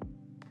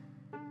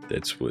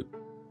that's what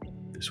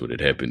it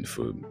happened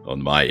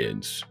on my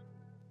ends.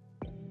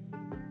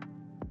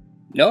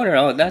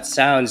 No, that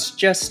sounds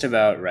just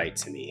about right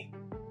to me.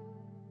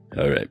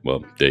 All right,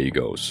 well, there you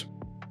goes.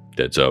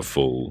 That's our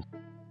full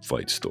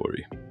fight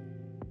story.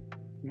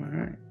 All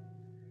right.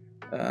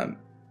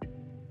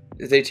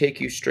 Did they take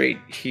you straight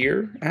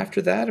here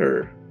after that,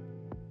 or?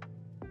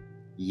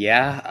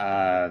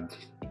 Yeah,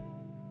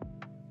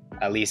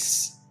 at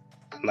least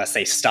unless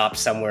they stopped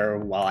somewhere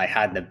while I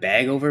had the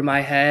bag over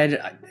my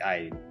head.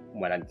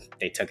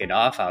 They took it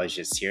off, I was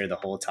just here the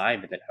whole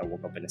time, and then I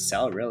woke up in a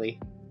cell, really.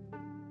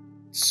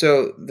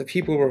 So the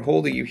people who were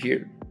holding you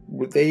here,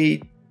 were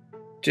they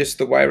just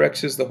the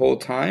Yrexes the whole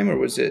time, or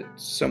was it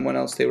someone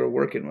else they were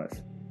working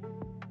with?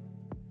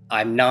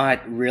 I'm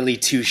not really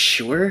too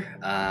sure.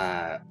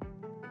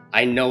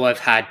 I know I've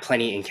had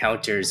plenty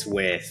encounters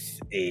with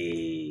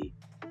a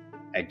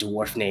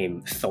dwarf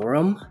named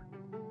Thorum,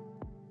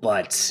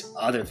 but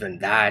other than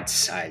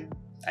that, I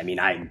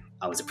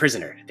was a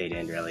prisoner. They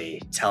didn't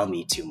really tell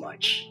me too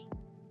much.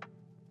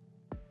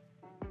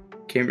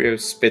 Cambria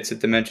spits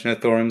at the mention of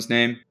Thorum's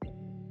name.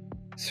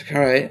 It's like,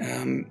 all right,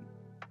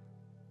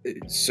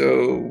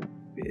 so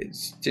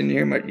didn't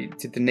hear much.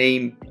 Did the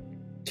name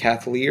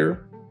Kathleen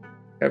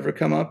ever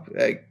come up?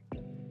 I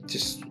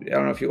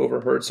don't know if you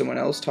overheard someone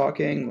else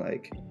talking,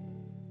 like.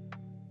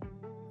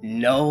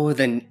 No,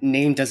 the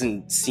name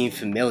doesn't seem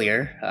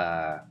familiar.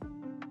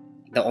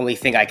 The only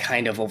thing I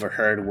kind of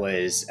overheard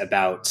was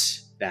about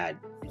that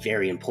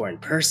very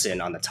important person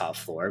on the top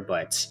floor,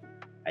 but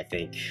I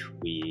think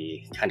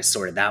we kind of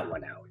sorted that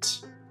one out.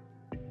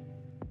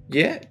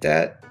 Yeah,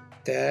 that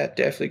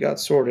definitely got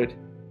sorted.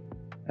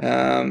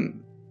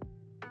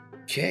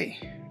 Okay.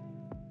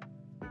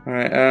 All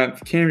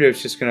right,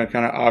 Cambridge's just going to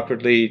kind of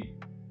awkwardly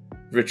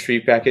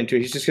retreat back into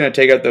it. He's just going to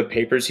take out the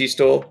papers he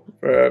stole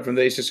from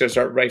there. He's just going to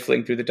start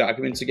rifling through the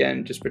documents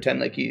again, just pretend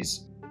like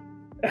he's,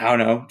 I don't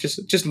know,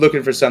 just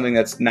looking for something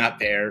that's not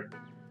there,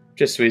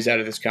 just so he's out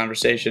of this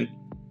conversation.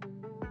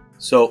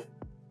 So,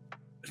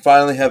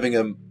 finally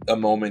having a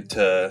moment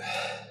to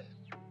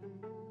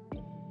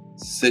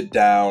sit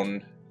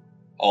down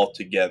all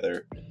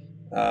together,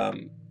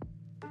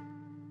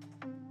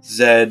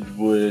 Zed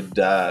would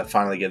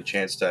finally get a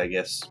chance to, I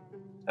guess,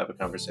 have a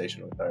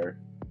conversation with our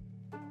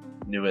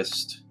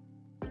newest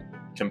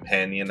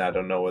companion. I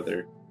don't know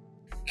whether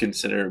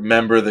consider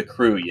member of the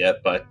crew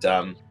yet, but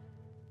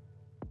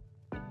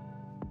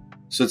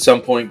so at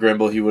some point,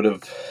 Grimble, he would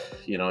have,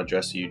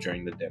 addressed you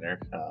during the dinner.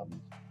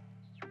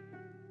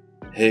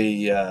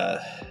 Hey,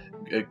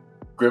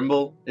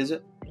 Grimble, is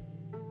it?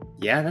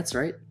 Yeah, that's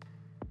right.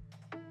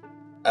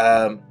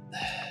 Um,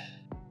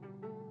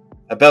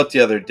 about the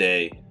other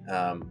day,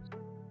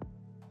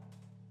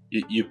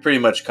 you pretty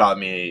much caught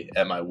me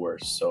at my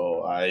worst,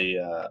 so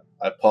I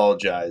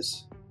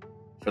apologize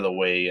for the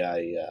way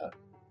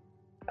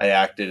I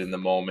acted in the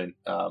moment.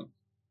 I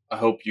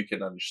hope you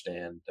can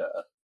understand,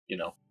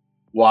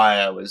 why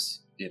I was,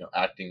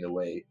 acting the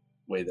way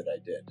that I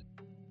did.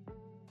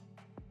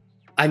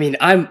 I mean,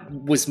 I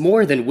was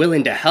more than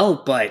willing to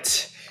help,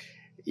 but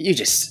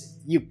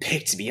you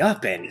picked me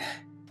up, and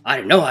I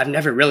don't know. I've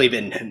never really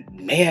been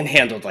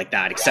manhandled like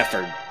that, except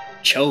for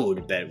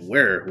Chode. But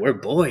we're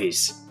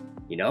boys,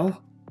 you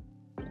know.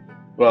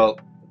 Well,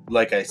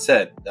 like I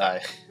said,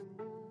 I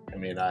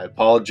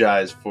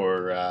apologize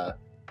for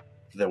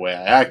the way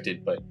I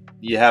acted, but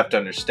you have to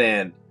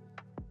understand,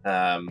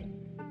 finding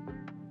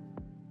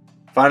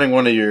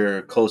one of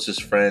your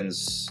closest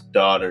friends'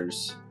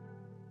 daughters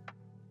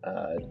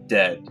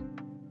dead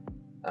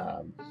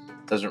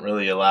doesn't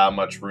really allow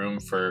much room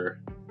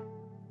for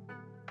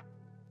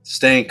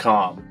staying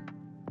calm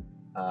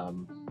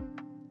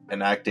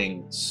and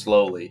acting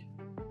slowly.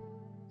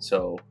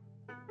 So,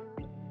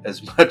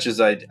 as much as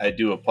I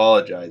do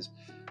apologize,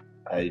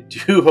 I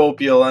do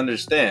hope you'll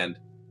understand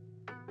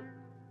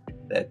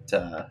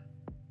that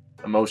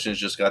emotions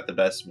just got the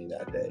best of me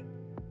that day.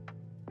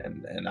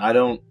 And I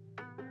don't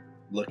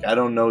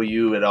know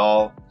you at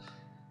all.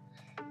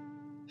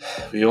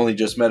 We only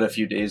just met a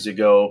few days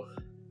ago,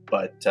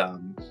 but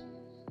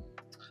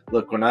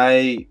look, when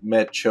I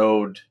met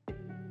Chode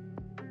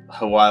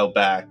a while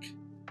back,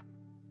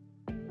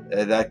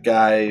 that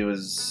guy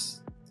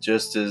was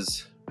just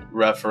as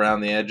rough around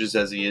the edges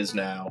as he is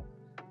now,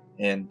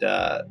 and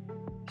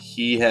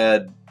he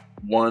had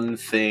one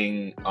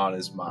thing on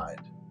his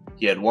mind.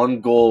 He had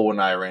one goal when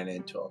I ran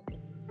into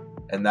him,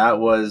 and that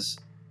was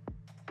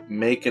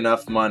make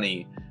enough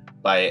money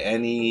by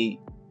any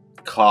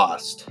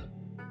cost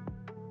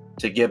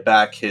to get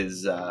back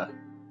his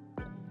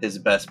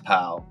best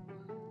pal.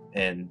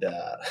 And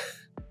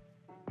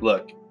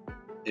look,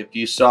 if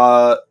you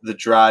saw the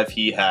drive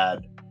he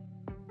had,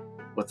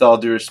 with all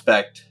due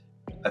respect,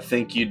 I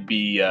think you'd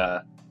be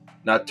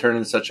not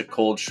turning such a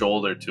cold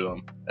shoulder to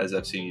him as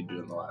I've seen you do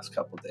in the last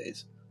couple of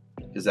days,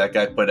 because that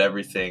guy put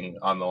everything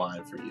on the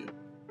line for you.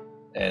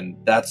 And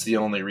that's the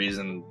only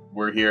reason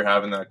we're here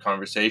having that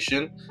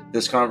conversation.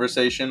 This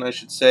conversation, I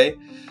should say,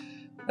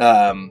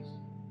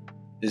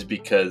 is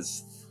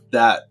because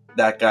that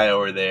guy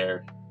over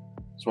there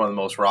is one of the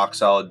most rock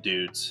solid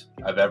dudes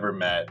I've ever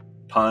met.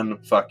 Pun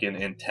fucking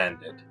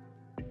intended.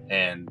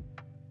 And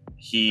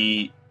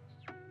he's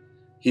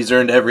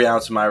earned every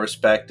ounce of my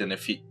respect. And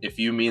if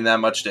you mean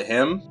that much to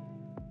him,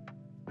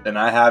 then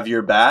I have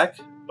your back.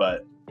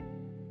 But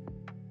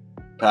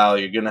pal,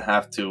 you're gonna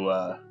have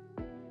to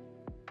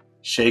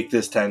shake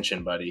this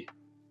tension, buddy.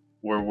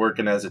 We're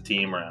working as a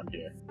team around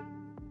here.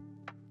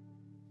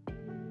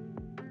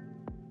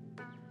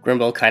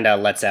 Grimble kind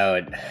of lets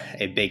out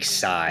a big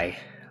sigh,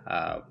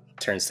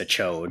 turns to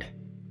Chode.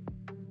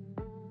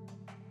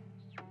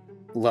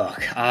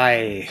 Look,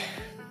 I'm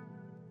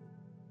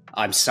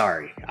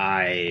sorry.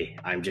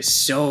 I'm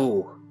just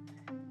so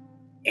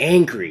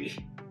angry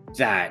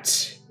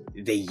that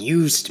they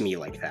used me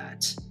like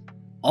that.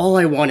 All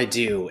I want to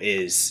do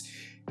is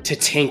to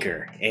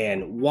tinker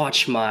and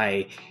watch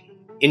my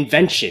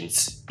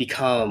inventions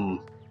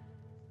become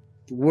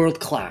world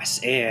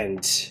class,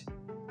 and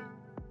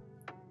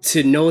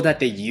to know that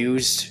they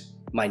used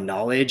my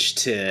knowledge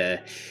to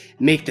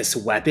make this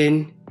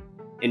weapon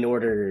in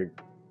order...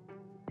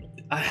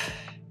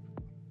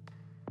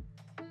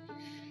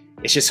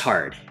 it's just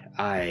hard.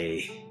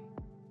 I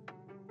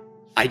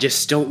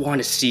just don't want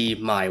to see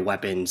my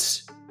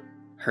weapons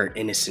hurt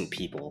innocent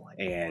people,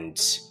 and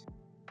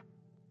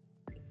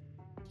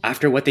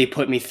after what they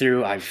put me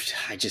through, I've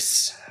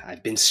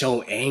been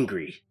so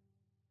angry.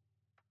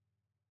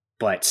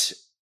 But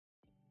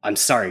I'm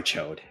sorry,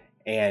 Chode,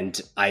 and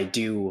I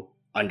do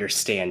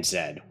understand,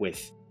 Zed,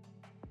 with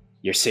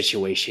your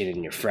situation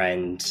and your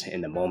friend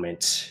in the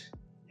moment.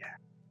 Yeah.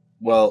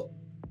 Well,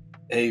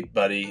 hey,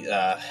 buddy.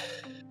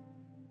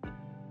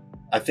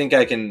 I think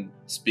I can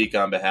speak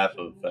on behalf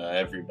of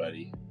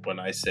everybody when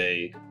I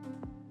say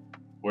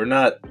we're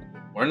not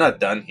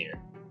done here.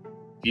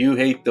 If you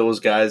hate those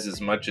guys as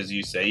much as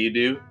you say you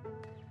do,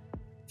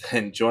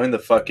 then join the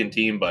fucking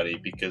team, buddy,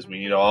 because we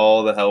need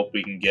all the help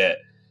we can get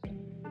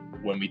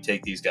when we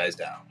take these guys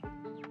down.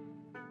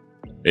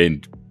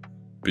 And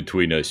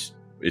between us,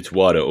 it's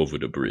water over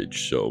the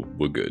bridge, so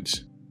we're good.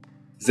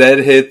 Zed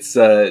hits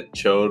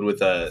Chode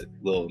with a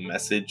little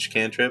message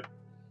cantrip.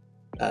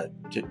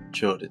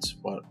 Chode, it's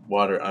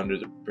water under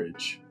the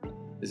bridge,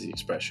 is the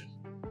expression.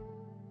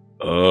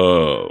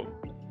 Oh.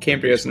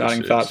 Cambrio's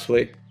nodding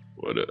thoughtfully.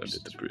 Water under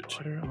the bridge.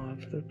 Water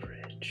over the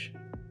bridge.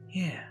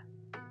 Yeah.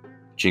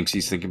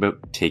 Jinxie's thinking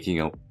about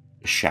taking a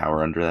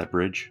shower under that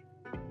bridge.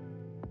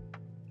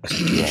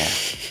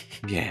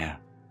 Yeah.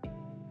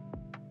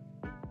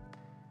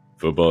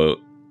 Football,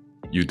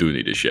 you do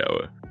need a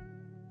shower.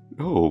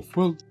 Oh,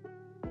 well,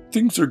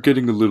 things are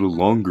getting a little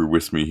longer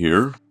with me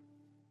here.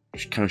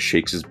 She kind of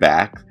shakes his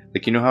back.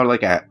 Like, you know how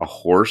like a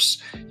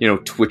horse,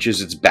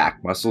 twitches its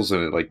back muscles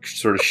and it like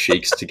sort of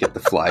shakes to get the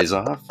flies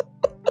off?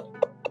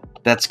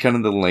 That's kind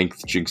of the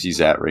length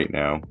Jinxie's at right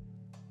now.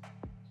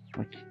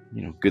 Like,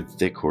 good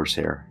thick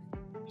horsehair.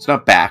 It's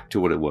not back to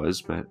what it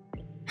was, but...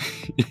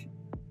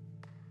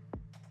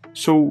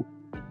 So,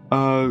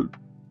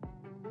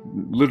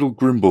 little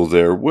Grimble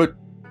there, what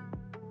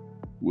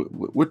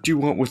do you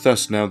want with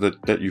us now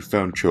that you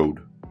found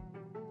Chode?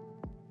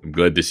 I'm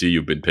glad to see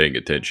you've been paying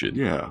attention.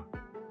 Yeah.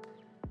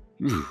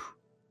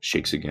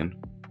 Shakes again.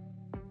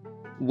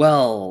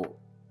 Well,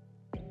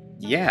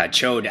 yeah,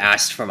 Chode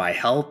asked for my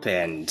help,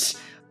 and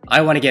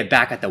I want to get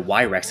back at the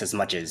Y-Rex as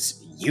much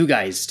as you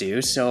guys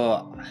do,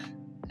 so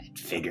I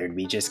figured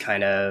we just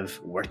kind of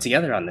work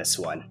together on this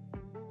one.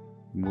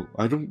 Well,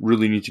 I don't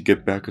really need to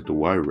get back at the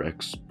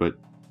Y-Rex, but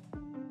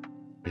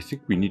I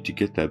think we need to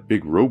get that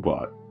big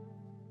robot.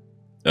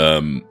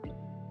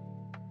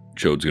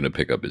 Chode's gonna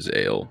pick up his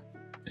ale,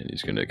 and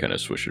he's gonna kind of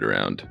swish it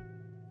around.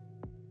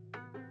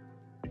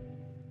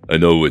 I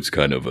know it's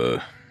kind of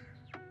a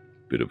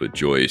bit of a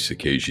joyous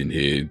occasion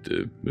here.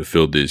 The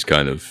Mephild is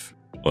kind of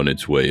on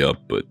its way up,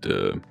 but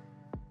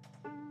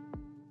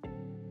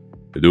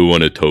I do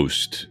want to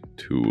toast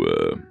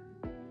to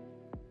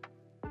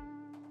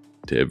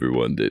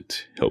everyone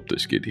that helped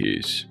us get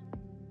here,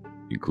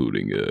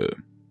 including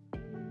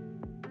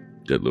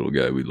that little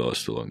guy we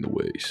lost along the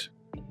ways.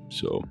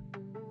 So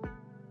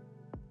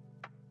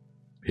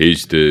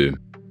here's the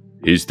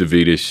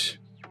Vetus.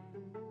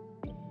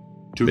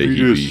 May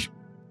he be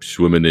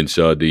swimming in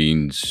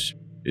sardines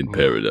in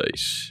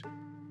paradise.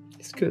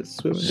 It's good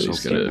swimming. So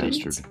So gonna-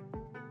 bastard.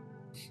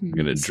 I'm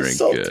gonna drink.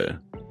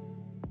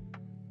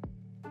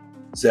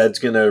 Zed's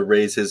gonna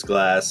raise his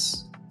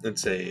glass and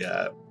say,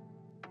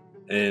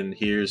 and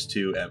here's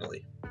to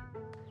Emily.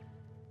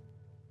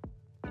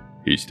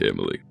 Here's to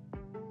Emily.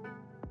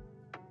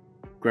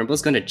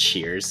 Grimble's gonna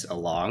cheers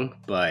along,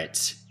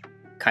 but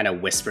kind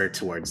of whisper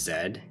towards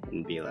Zed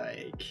and be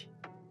like,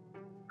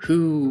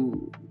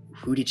 Who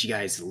did you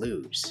guys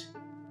lose?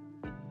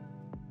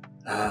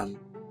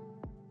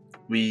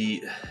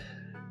 We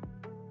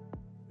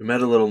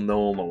met a little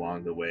gnome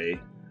along the way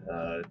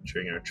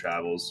during our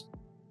travels,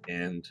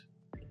 and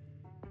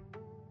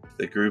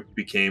the group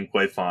became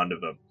quite fond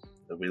of him.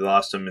 We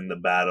lost him in the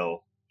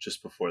battle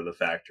just before the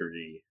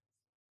factory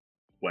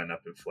went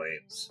up in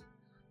flames.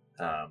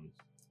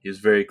 He was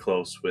very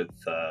close with,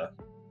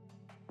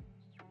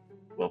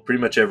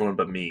 pretty much everyone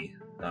but me.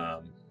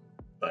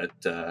 But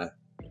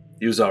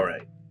he was all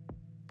right.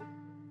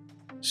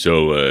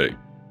 So,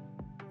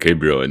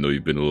 Gabriel, I know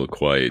you've been a little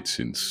quiet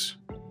since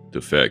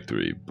the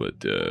factory, but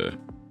did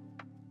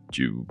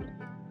you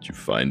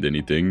find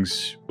any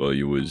things while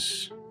you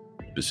was,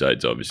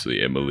 besides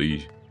obviously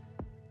Emily?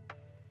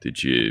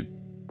 Did you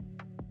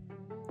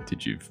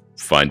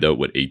find out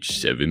what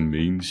H7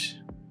 means?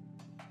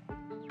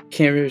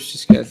 Cameron's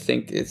just gonna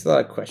think. It's a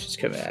lot of questions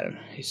coming at him.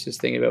 He's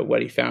just thinking about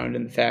what he found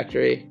in the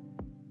factory,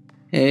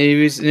 and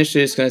he was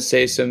initially just gonna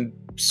say some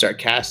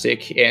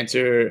sarcastic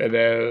answer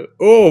about,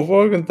 "Oh,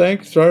 fucking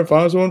thanks, sorry,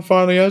 someone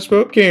finally asked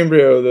about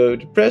Cambrio, the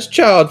depressed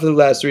child, for the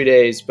last 3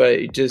 days," but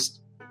he just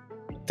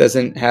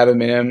doesn't have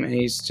him in him, and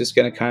he's just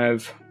gonna kind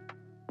of,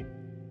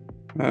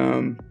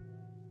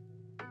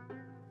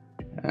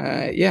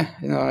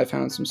 I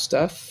found some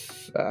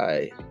stuff.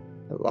 I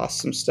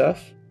lost some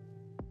stuff.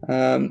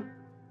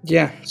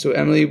 So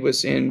Emily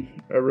was in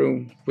a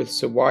room with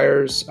some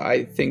wires.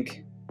 I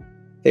think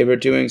they were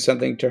doing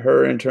something to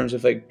her in terms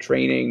of like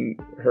draining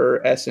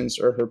her essence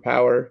or her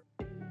power,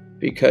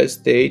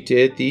 because they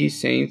did the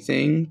same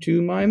thing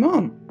to my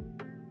mom.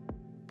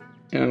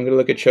 And I'm going to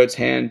look at Chote's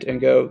hand and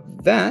go,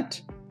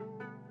 that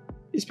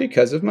is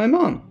because of my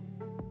mom.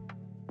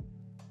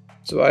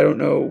 So I don't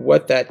know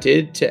what that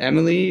did to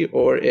Emily,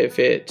 or if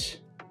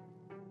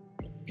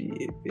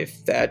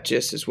that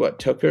just is what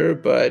took her,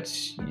 but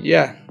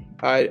yeah,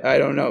 I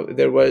don't know.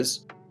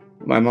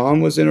 My mom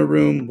was in a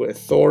room with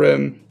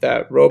Thorim,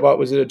 that robot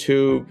was in a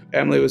tube,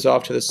 Emily was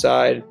off to the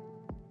side.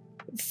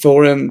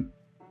 Thorim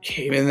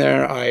came in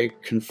there, I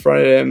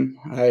confronted him,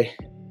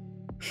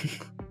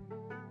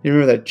 you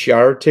remember that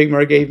jar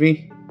Tigmar gave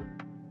me?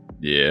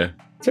 Yeah.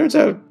 Turns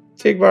out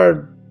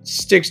Tigmar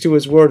sticks to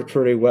his word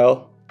pretty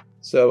well.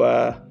 So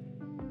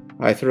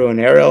I threw an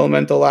air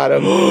elemental at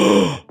him.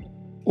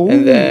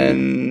 And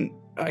then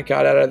I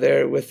got out of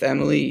there with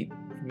Emily,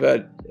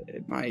 but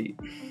my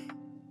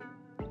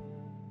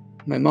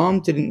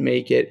mom didn't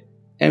make it.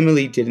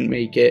 Emily didn't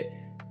make it.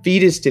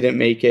 Vetus didn't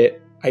make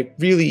it. I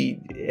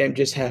really am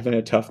just having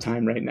a tough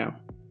time right now.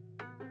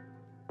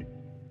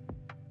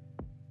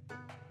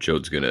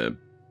 Chode's gonna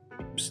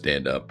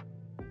stand up,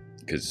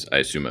 because I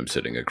assume I'm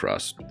sitting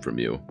across from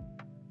you.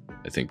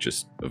 I think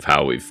just of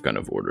how we've kind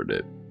of ordered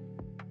it.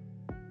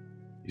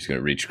 He's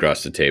gonna reach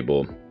across the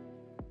table.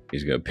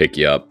 He's gonna pick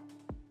you up.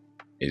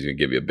 He's gonna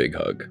give you a big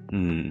hug.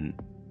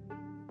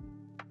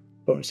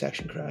 Bonus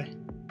action cry.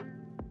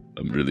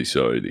 I'm really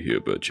sorry to hear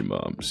about your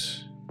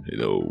moms. I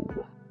know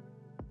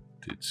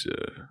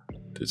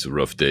It's a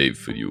rough day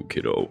for you,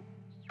 kiddo.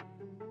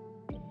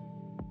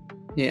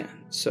 Yeah,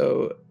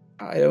 so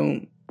I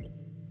don't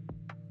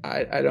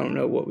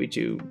know what we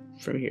do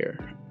from here.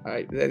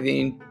 I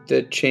mean,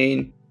 the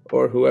chain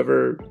or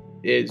whoever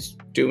is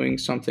doing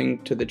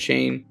something to the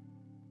chain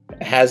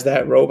has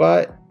that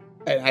robot.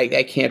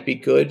 I can't be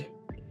good.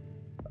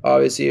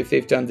 Obviously, if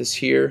they've done this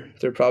here,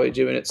 they're probably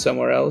doing it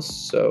somewhere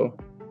else. So,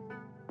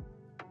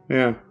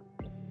 yeah.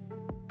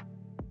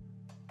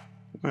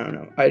 I don't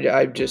know.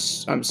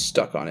 I'm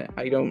stuck on it.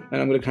 And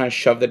I'm going to kind of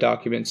shove the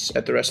documents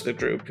at the rest of the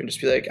group and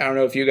just be like, I don't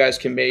know if you guys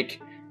can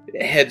make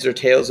heads or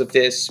tails of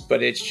this,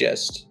 but it's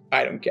just,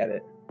 I don't get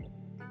it.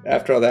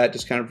 After all that,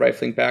 just kind of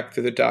rifling back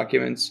through the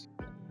documents,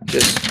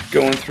 just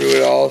going through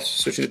it all,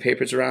 switching the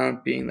papers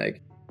around, being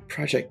like,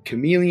 Project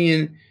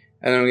Chameleon.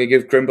 And I'm going to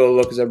give Grimble a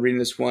look as I'm reading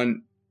this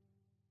one.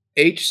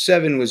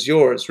 H7 was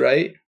yours,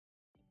 right?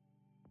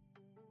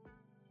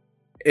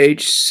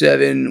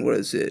 H7, what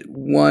is it?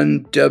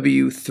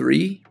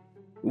 1W3?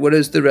 What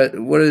does the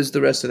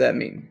rest of that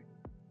mean?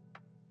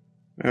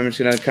 I'm just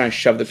going to kind of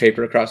shove the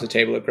paper across the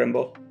table at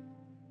Grimble.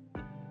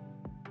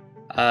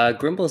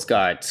 Grimble's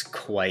got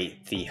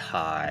quite the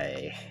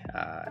high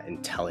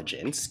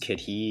intelligence. Could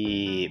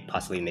he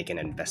possibly make an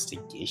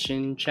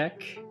investigation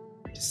check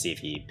to see if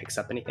he picks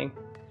up anything?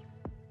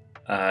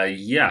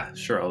 Yeah,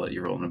 sure. I'll let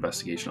you roll an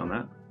investigation on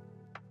that.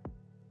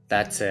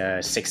 That's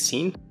a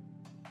 16.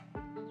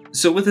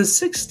 So with a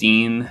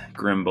 16,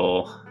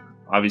 Grimble,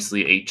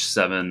 obviously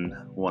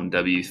H7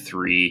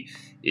 1W3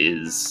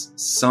 is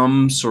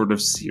some sort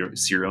of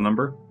serial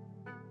number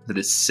that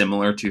is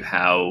similar to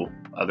how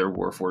other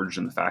Warforged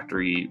in the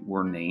factory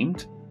were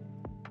named.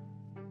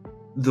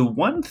 The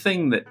one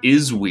thing that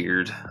is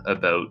weird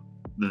about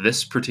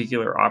this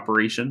particular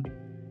operation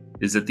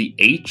is that the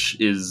H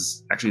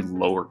is actually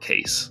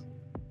lowercase,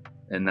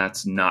 and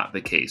that's not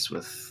the case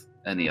with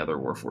any other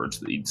Warforged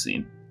that you'd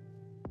seen.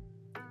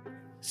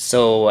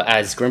 So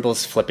as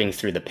Grimble's flipping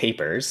through the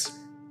papers,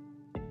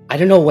 I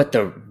don't know what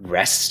the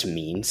rest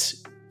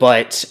means,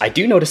 but I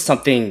do notice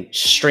something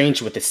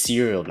strange with the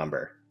serial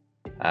number.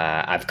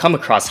 I've come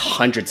across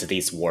hundreds of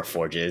these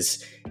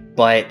Warforges,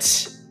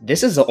 but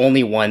this is the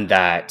only one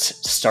that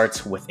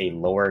starts with a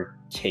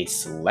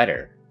lowercase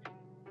letter.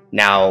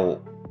 Now,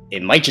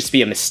 it might just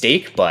be a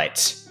mistake,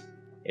 but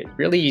it's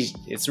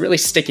really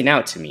sticking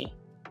out to me.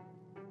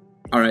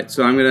 All right,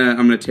 so I'm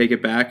gonna take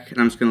it back, and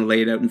I'm just gonna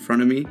lay it out in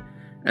front of me,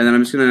 and then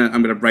I'm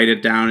gonna write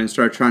it down and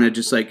start trying to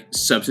just like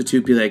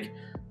substitute. Be like,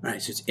 all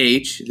right, so it's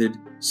H, then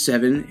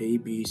 7 A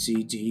B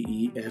C D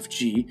E F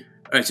G.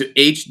 All right, so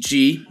H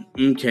G.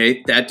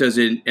 Okay, that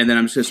doesn't. And then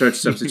I'm just gonna start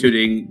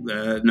substituting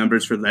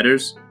numbers for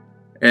letters,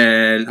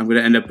 and I'm gonna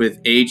end up with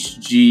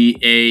H G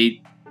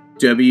A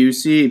W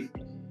C,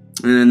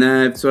 and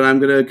that's what I'm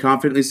gonna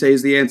confidently say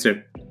is the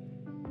answer.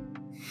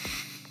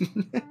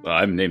 Well,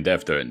 I'm named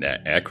after an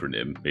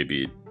acronym.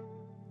 Maybe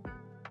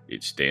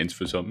it stands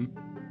for something.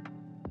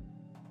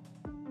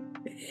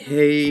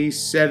 Hey,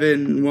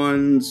 7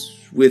 ones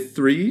with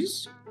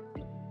 3s?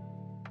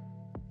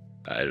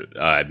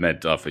 I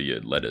meant off of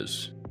your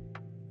letters.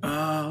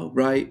 Oh,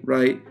 right.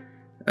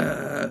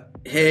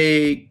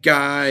 Hey,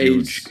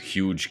 guys.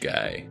 Huge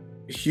guy.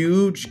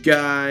 Huge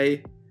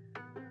guy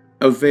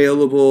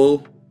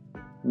available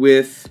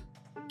with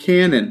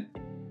cannon.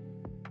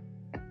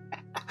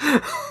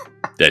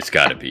 That's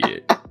gotta be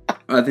it.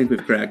 I think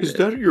we've cracked it. Is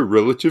that your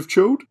relative,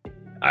 Chode?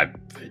 I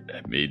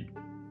mean,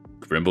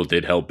 Grimble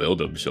did help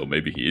build him, so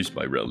maybe he is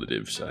my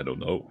relative. So I don't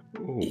know.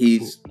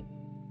 He's,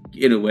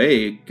 in a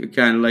way,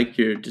 kind of like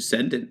your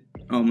descendant,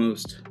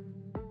 almost.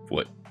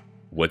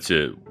 What's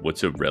a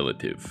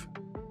relative?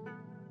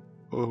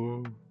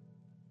 Oh,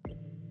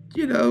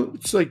 You know,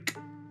 it's like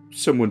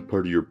someone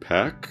part of your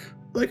pack.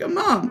 like a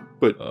mom.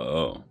 But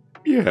Oh.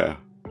 yeah.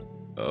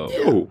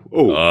 Oh.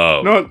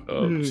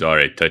 Not.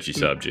 Sorry, touchy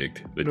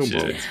subject. No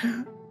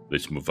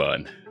Let's move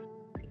on.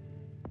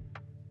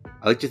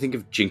 I like to think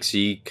of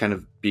Jinxie kind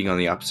of being on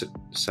the opposite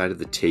side of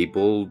the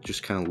table,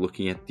 just kind of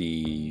looking at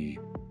the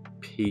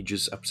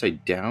pages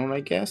upside down, I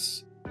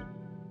guess.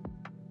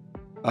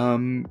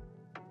 Guys,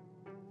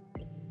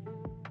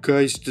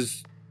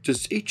 does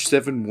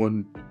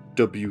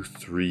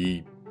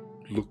H71W3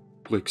 look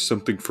like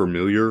something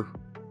familiar?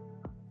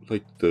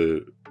 Like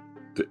the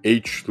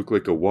H look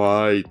like a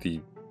Y,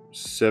 the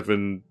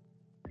 7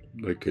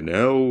 like an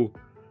L,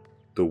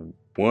 the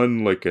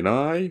 1 like an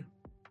I,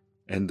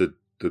 and the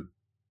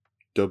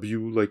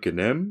W like an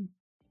M,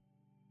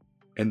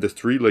 and the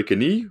 3 like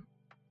an E?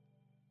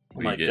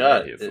 Oh my Get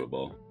God, out here,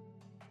 football.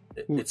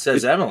 It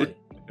says Emily.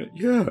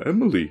 Yeah,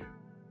 Emily.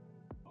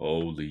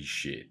 Holy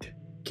shit.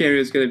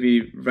 Carrier's gonna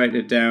be writing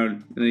it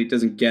down, and he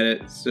doesn't get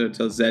it, so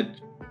tells Zed.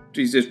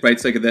 He just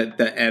writes like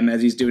the M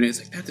as he's doing it. It's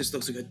like, that just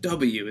looks like a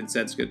W, and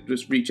Zed's gonna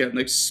just reach out and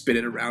like spin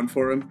it around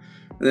for him,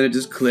 and then it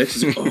just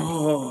clicks. It's like,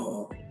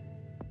 oh.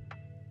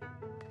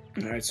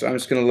 All right, so I'm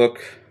just gonna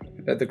look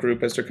at the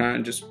group as they're kind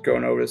of just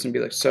going over this and be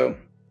like, so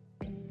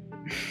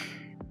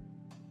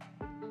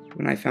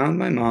when I found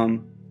my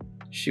mom,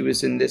 she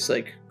was in this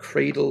like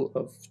cradle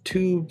of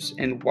tubes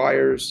and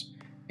wires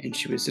and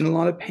she was in a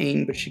lot of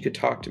pain, but she could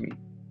talk to me.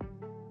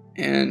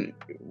 And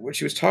what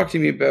she was talking to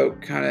me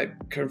about kind of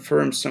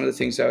confirmed some of the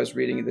things I was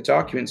reading in the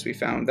documents we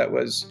found. That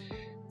was,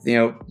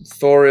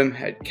 Thorim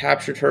had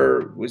captured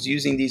her, was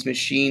using these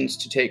machines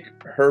to take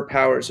her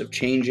powers of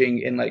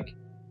changing and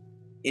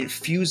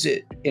infuse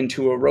it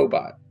into a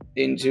robot,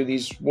 into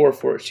these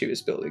warforged she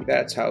was building.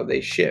 That's how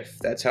they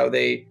shift. That's how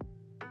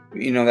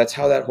that's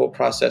how that whole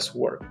process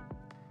worked.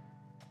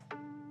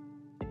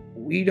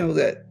 We know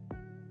that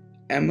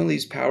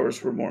Emily's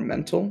powers were more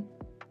mental,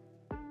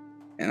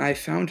 and I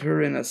found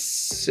her in a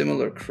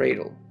similar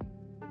cradle.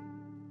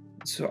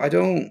 So I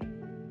don't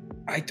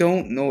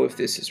know if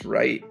this is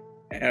right,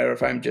 or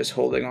if I'm just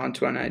holding on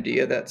to an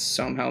idea that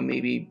somehow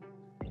maybe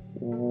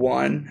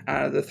one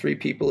out of the 3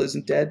 people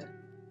isn't dead.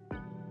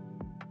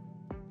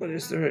 But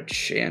is there a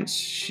chance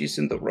she's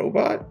in the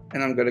robot?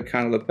 And I'm going to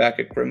kind of look back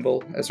at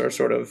Grimble as our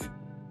sort of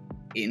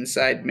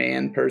inside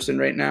man person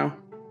right now.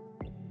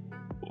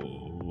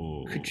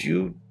 Oh.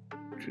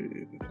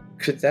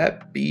 Could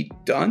that be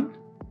done?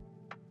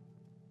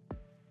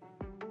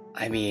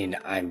 I mean,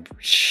 I'm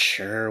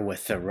sure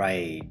with the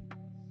right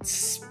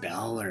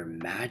spell or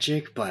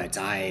magic, but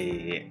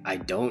I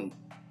don't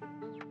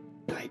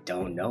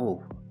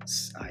know.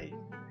 I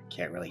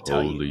can't really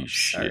tell you. Holy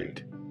Sorry.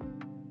 shit.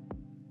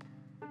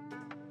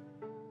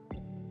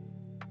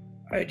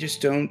 I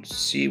just don't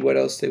see what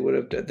else they would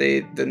have done.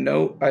 The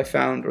note I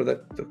found, or the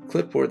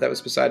clipboard that was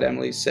beside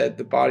Emily, said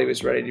the body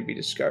was ready to be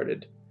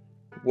discarded.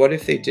 What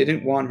if they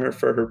didn't want her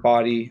for her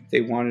body,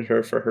 they wanted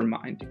her for her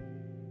mind?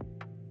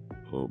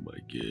 Oh my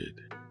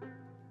god.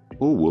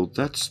 Oh, well,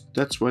 that's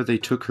why they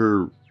took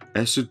her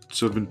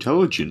essence of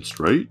intelligence,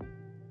 right?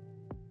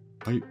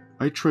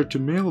 I tried to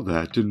mail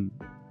that and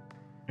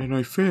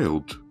I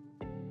failed.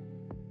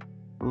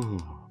 Oh.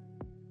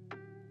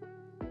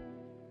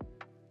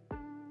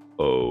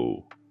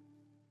 Oh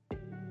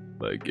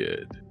my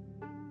god.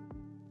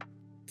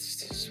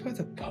 Is this why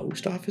the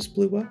post office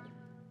blew up?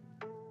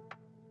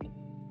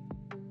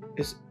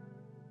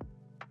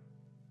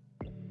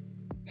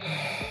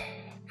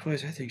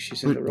 Boys, I think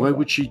she's in the But robot. why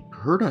would she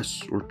hurt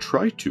us or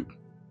try to?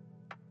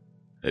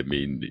 I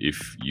mean,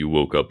 if you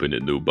woke up in a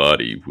new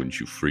body, wouldn't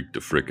you freak the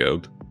frick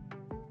out?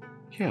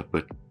 Yeah,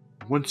 but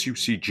once you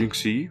see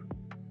Jinxie,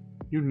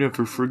 you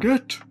never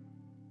forget.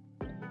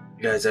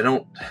 Guys, I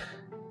don't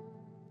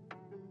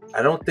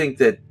think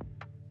that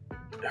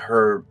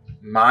her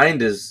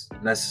mind is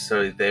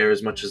necessarily there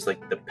as much as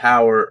the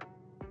power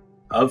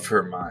of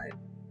her mind.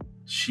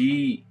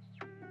 She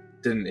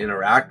didn't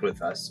interact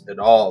with us at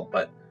all,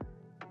 but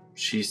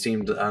she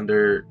seemed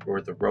under,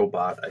 or the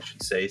robot, I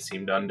should say,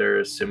 seemed under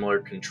a similar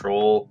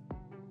control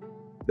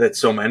that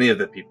so many of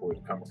the people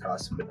we've come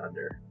across have been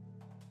under.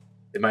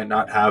 They might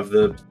not have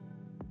the,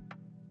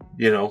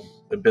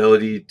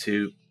 ability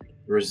to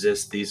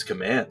resist these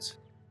commands.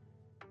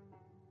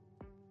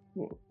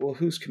 Well,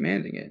 who's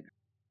commanding it?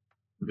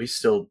 We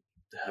still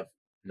have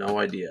no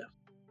idea.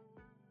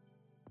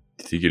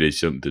 I think it has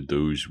something to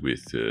do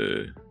with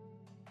the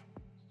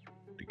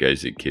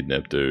guys that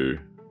kidnapped her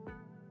in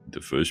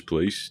the first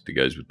place, the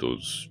guys with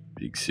those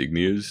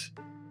insignias.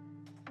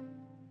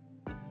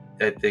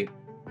 I think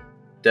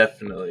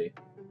definitely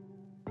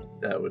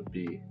that would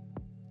be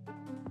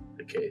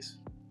the case.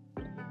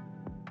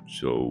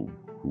 So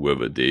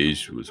whoever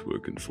Daze was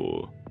working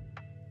for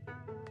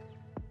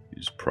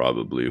is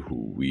probably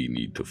who we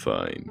need to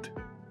find.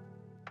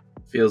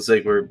 Feels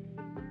like we're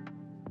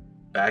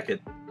back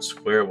at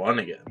square one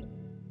again.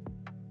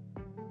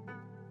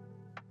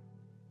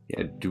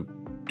 Yeah,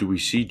 do we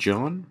see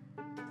John?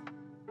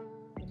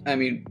 I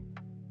mean,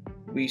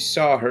 we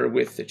saw her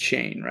with the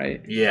chain,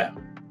 right? Yeah.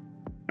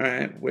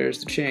 Alright, where's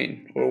the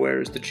chain? Or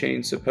where is the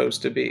chain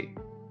supposed to be?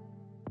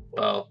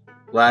 Well,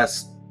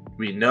 last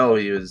we know,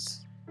 he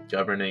was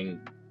governing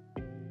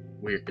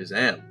Weir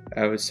Kazam.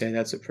 I would say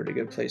that's a pretty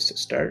good place to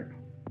start.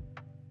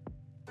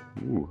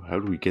 Ooh, how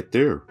do we get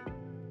there?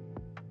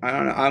 I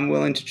don't know. I'm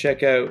willing to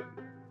check out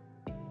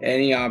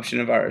any option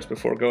of ours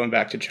before going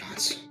back to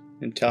John's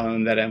and telling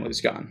him that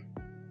Emily's gone.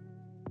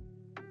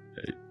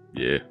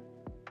 Yeah.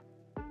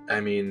 I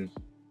mean,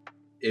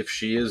 if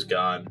she is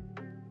gone,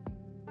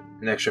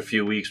 an extra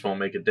few weeks won't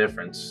make a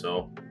difference,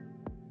 so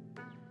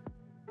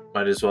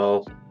might as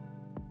well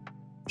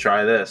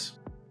try this.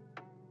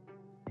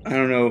 I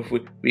don't know if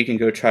we can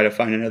go try to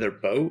find another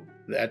boat.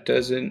 That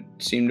doesn't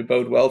seem to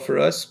bode well for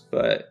us,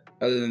 but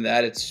other than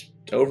that, it's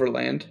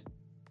overland.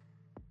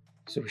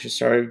 So we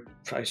should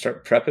probably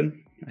start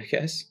prepping, I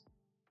guess.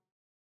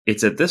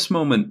 It's at this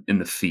moment in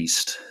the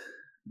feast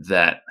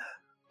that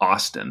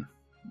Austin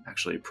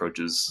actually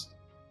approaches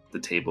the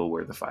table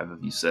where the 5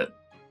 of you sit.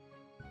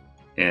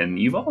 And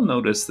you've all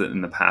noticed that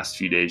in the past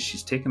few days,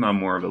 she's taken on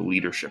more of a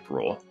leadership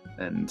role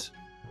and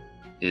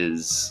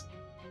is,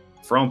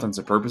 for all intents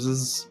and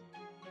purposes,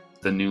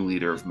 the new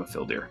leader of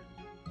Mafildir.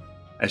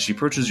 As she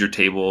approaches your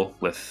table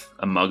with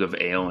a mug of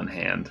ale in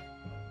hand,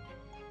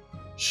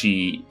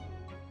 she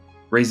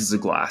raises a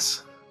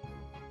glass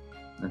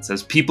and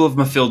says, "People of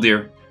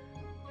Mafildir,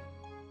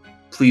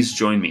 please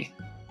join me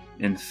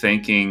in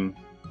thanking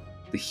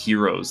the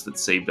heroes that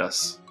saved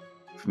us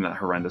from that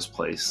horrendous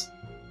place.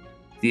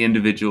 The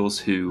individuals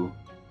who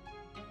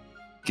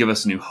give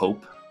us new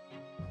hope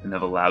and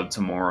have allowed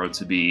tomorrow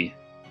to be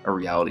a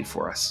reality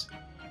for us.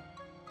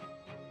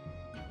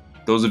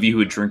 Those of you who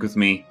would drink with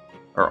me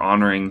are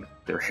honoring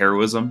their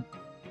heroism,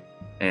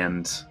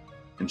 and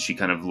she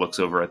kind of looks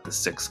over at the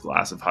 6th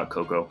glass of hot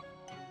cocoa,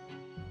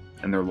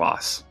 and their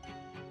loss.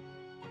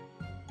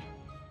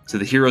 To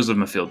the heroes of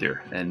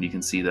Mafildir, and you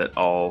can see that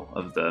all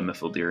of the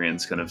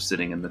Mafildirians kind of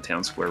sitting in the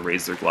town square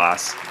raise their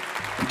glass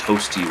and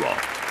toast to you all.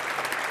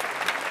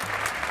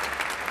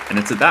 And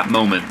it's at that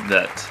moment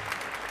that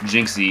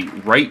Jinxie,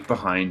 right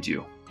behind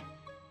you,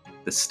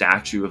 the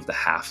statue of the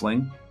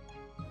halfling,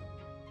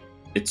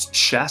 its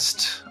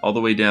chest all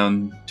the way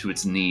down to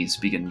its knees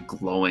begin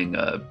glowing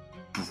a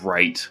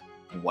bright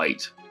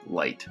white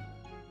light.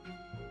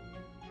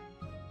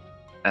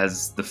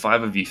 As the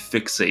 5 of you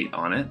fixate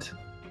on it,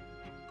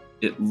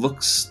 it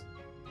looks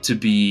to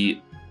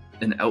be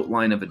an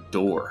outline of a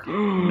door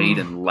made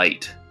in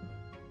light.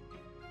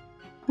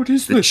 What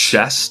is the this?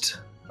 chest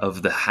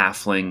of the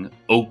halfling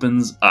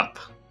opens up,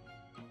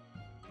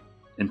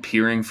 and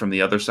peering from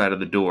the other side of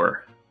the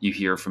door, you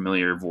hear a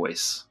familiar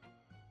voice.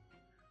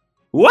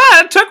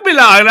 Well, it took me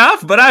long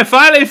enough, but I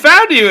finally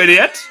found you,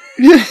 idiot!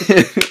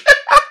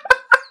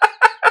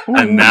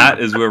 And that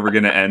is where we're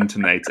going to end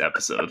tonight's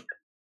episode.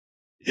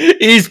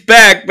 He's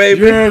back,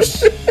 baby.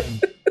 Yes.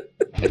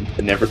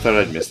 I never thought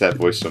I'd miss that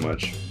voice so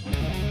much.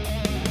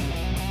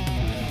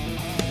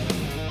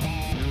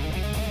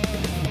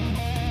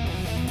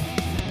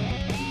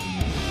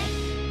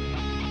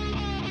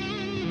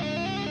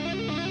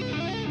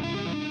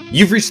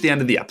 You've reached the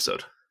end of the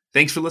episode.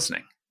 Thanks for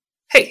listening.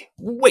 Hey,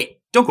 wait,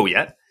 don't go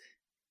yet.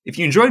 If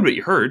you enjoyed what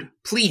you heard,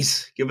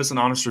 please give us an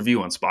honest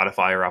review on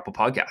Spotify or Apple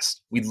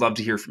Podcasts. We'd love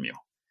to hear from you.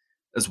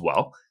 As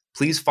well,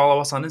 please follow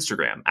us on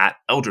Instagram at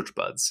Eldritch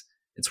Buds.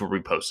 It's where we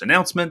post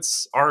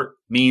announcements, art,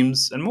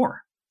 memes, and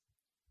more.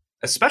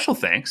 A special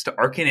thanks to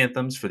Arcane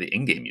Anthems for the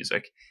in-game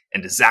music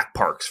and to Zach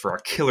Parks for our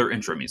killer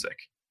intro music.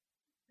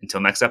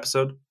 Until next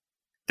episode,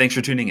 thanks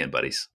for tuning in, buddies.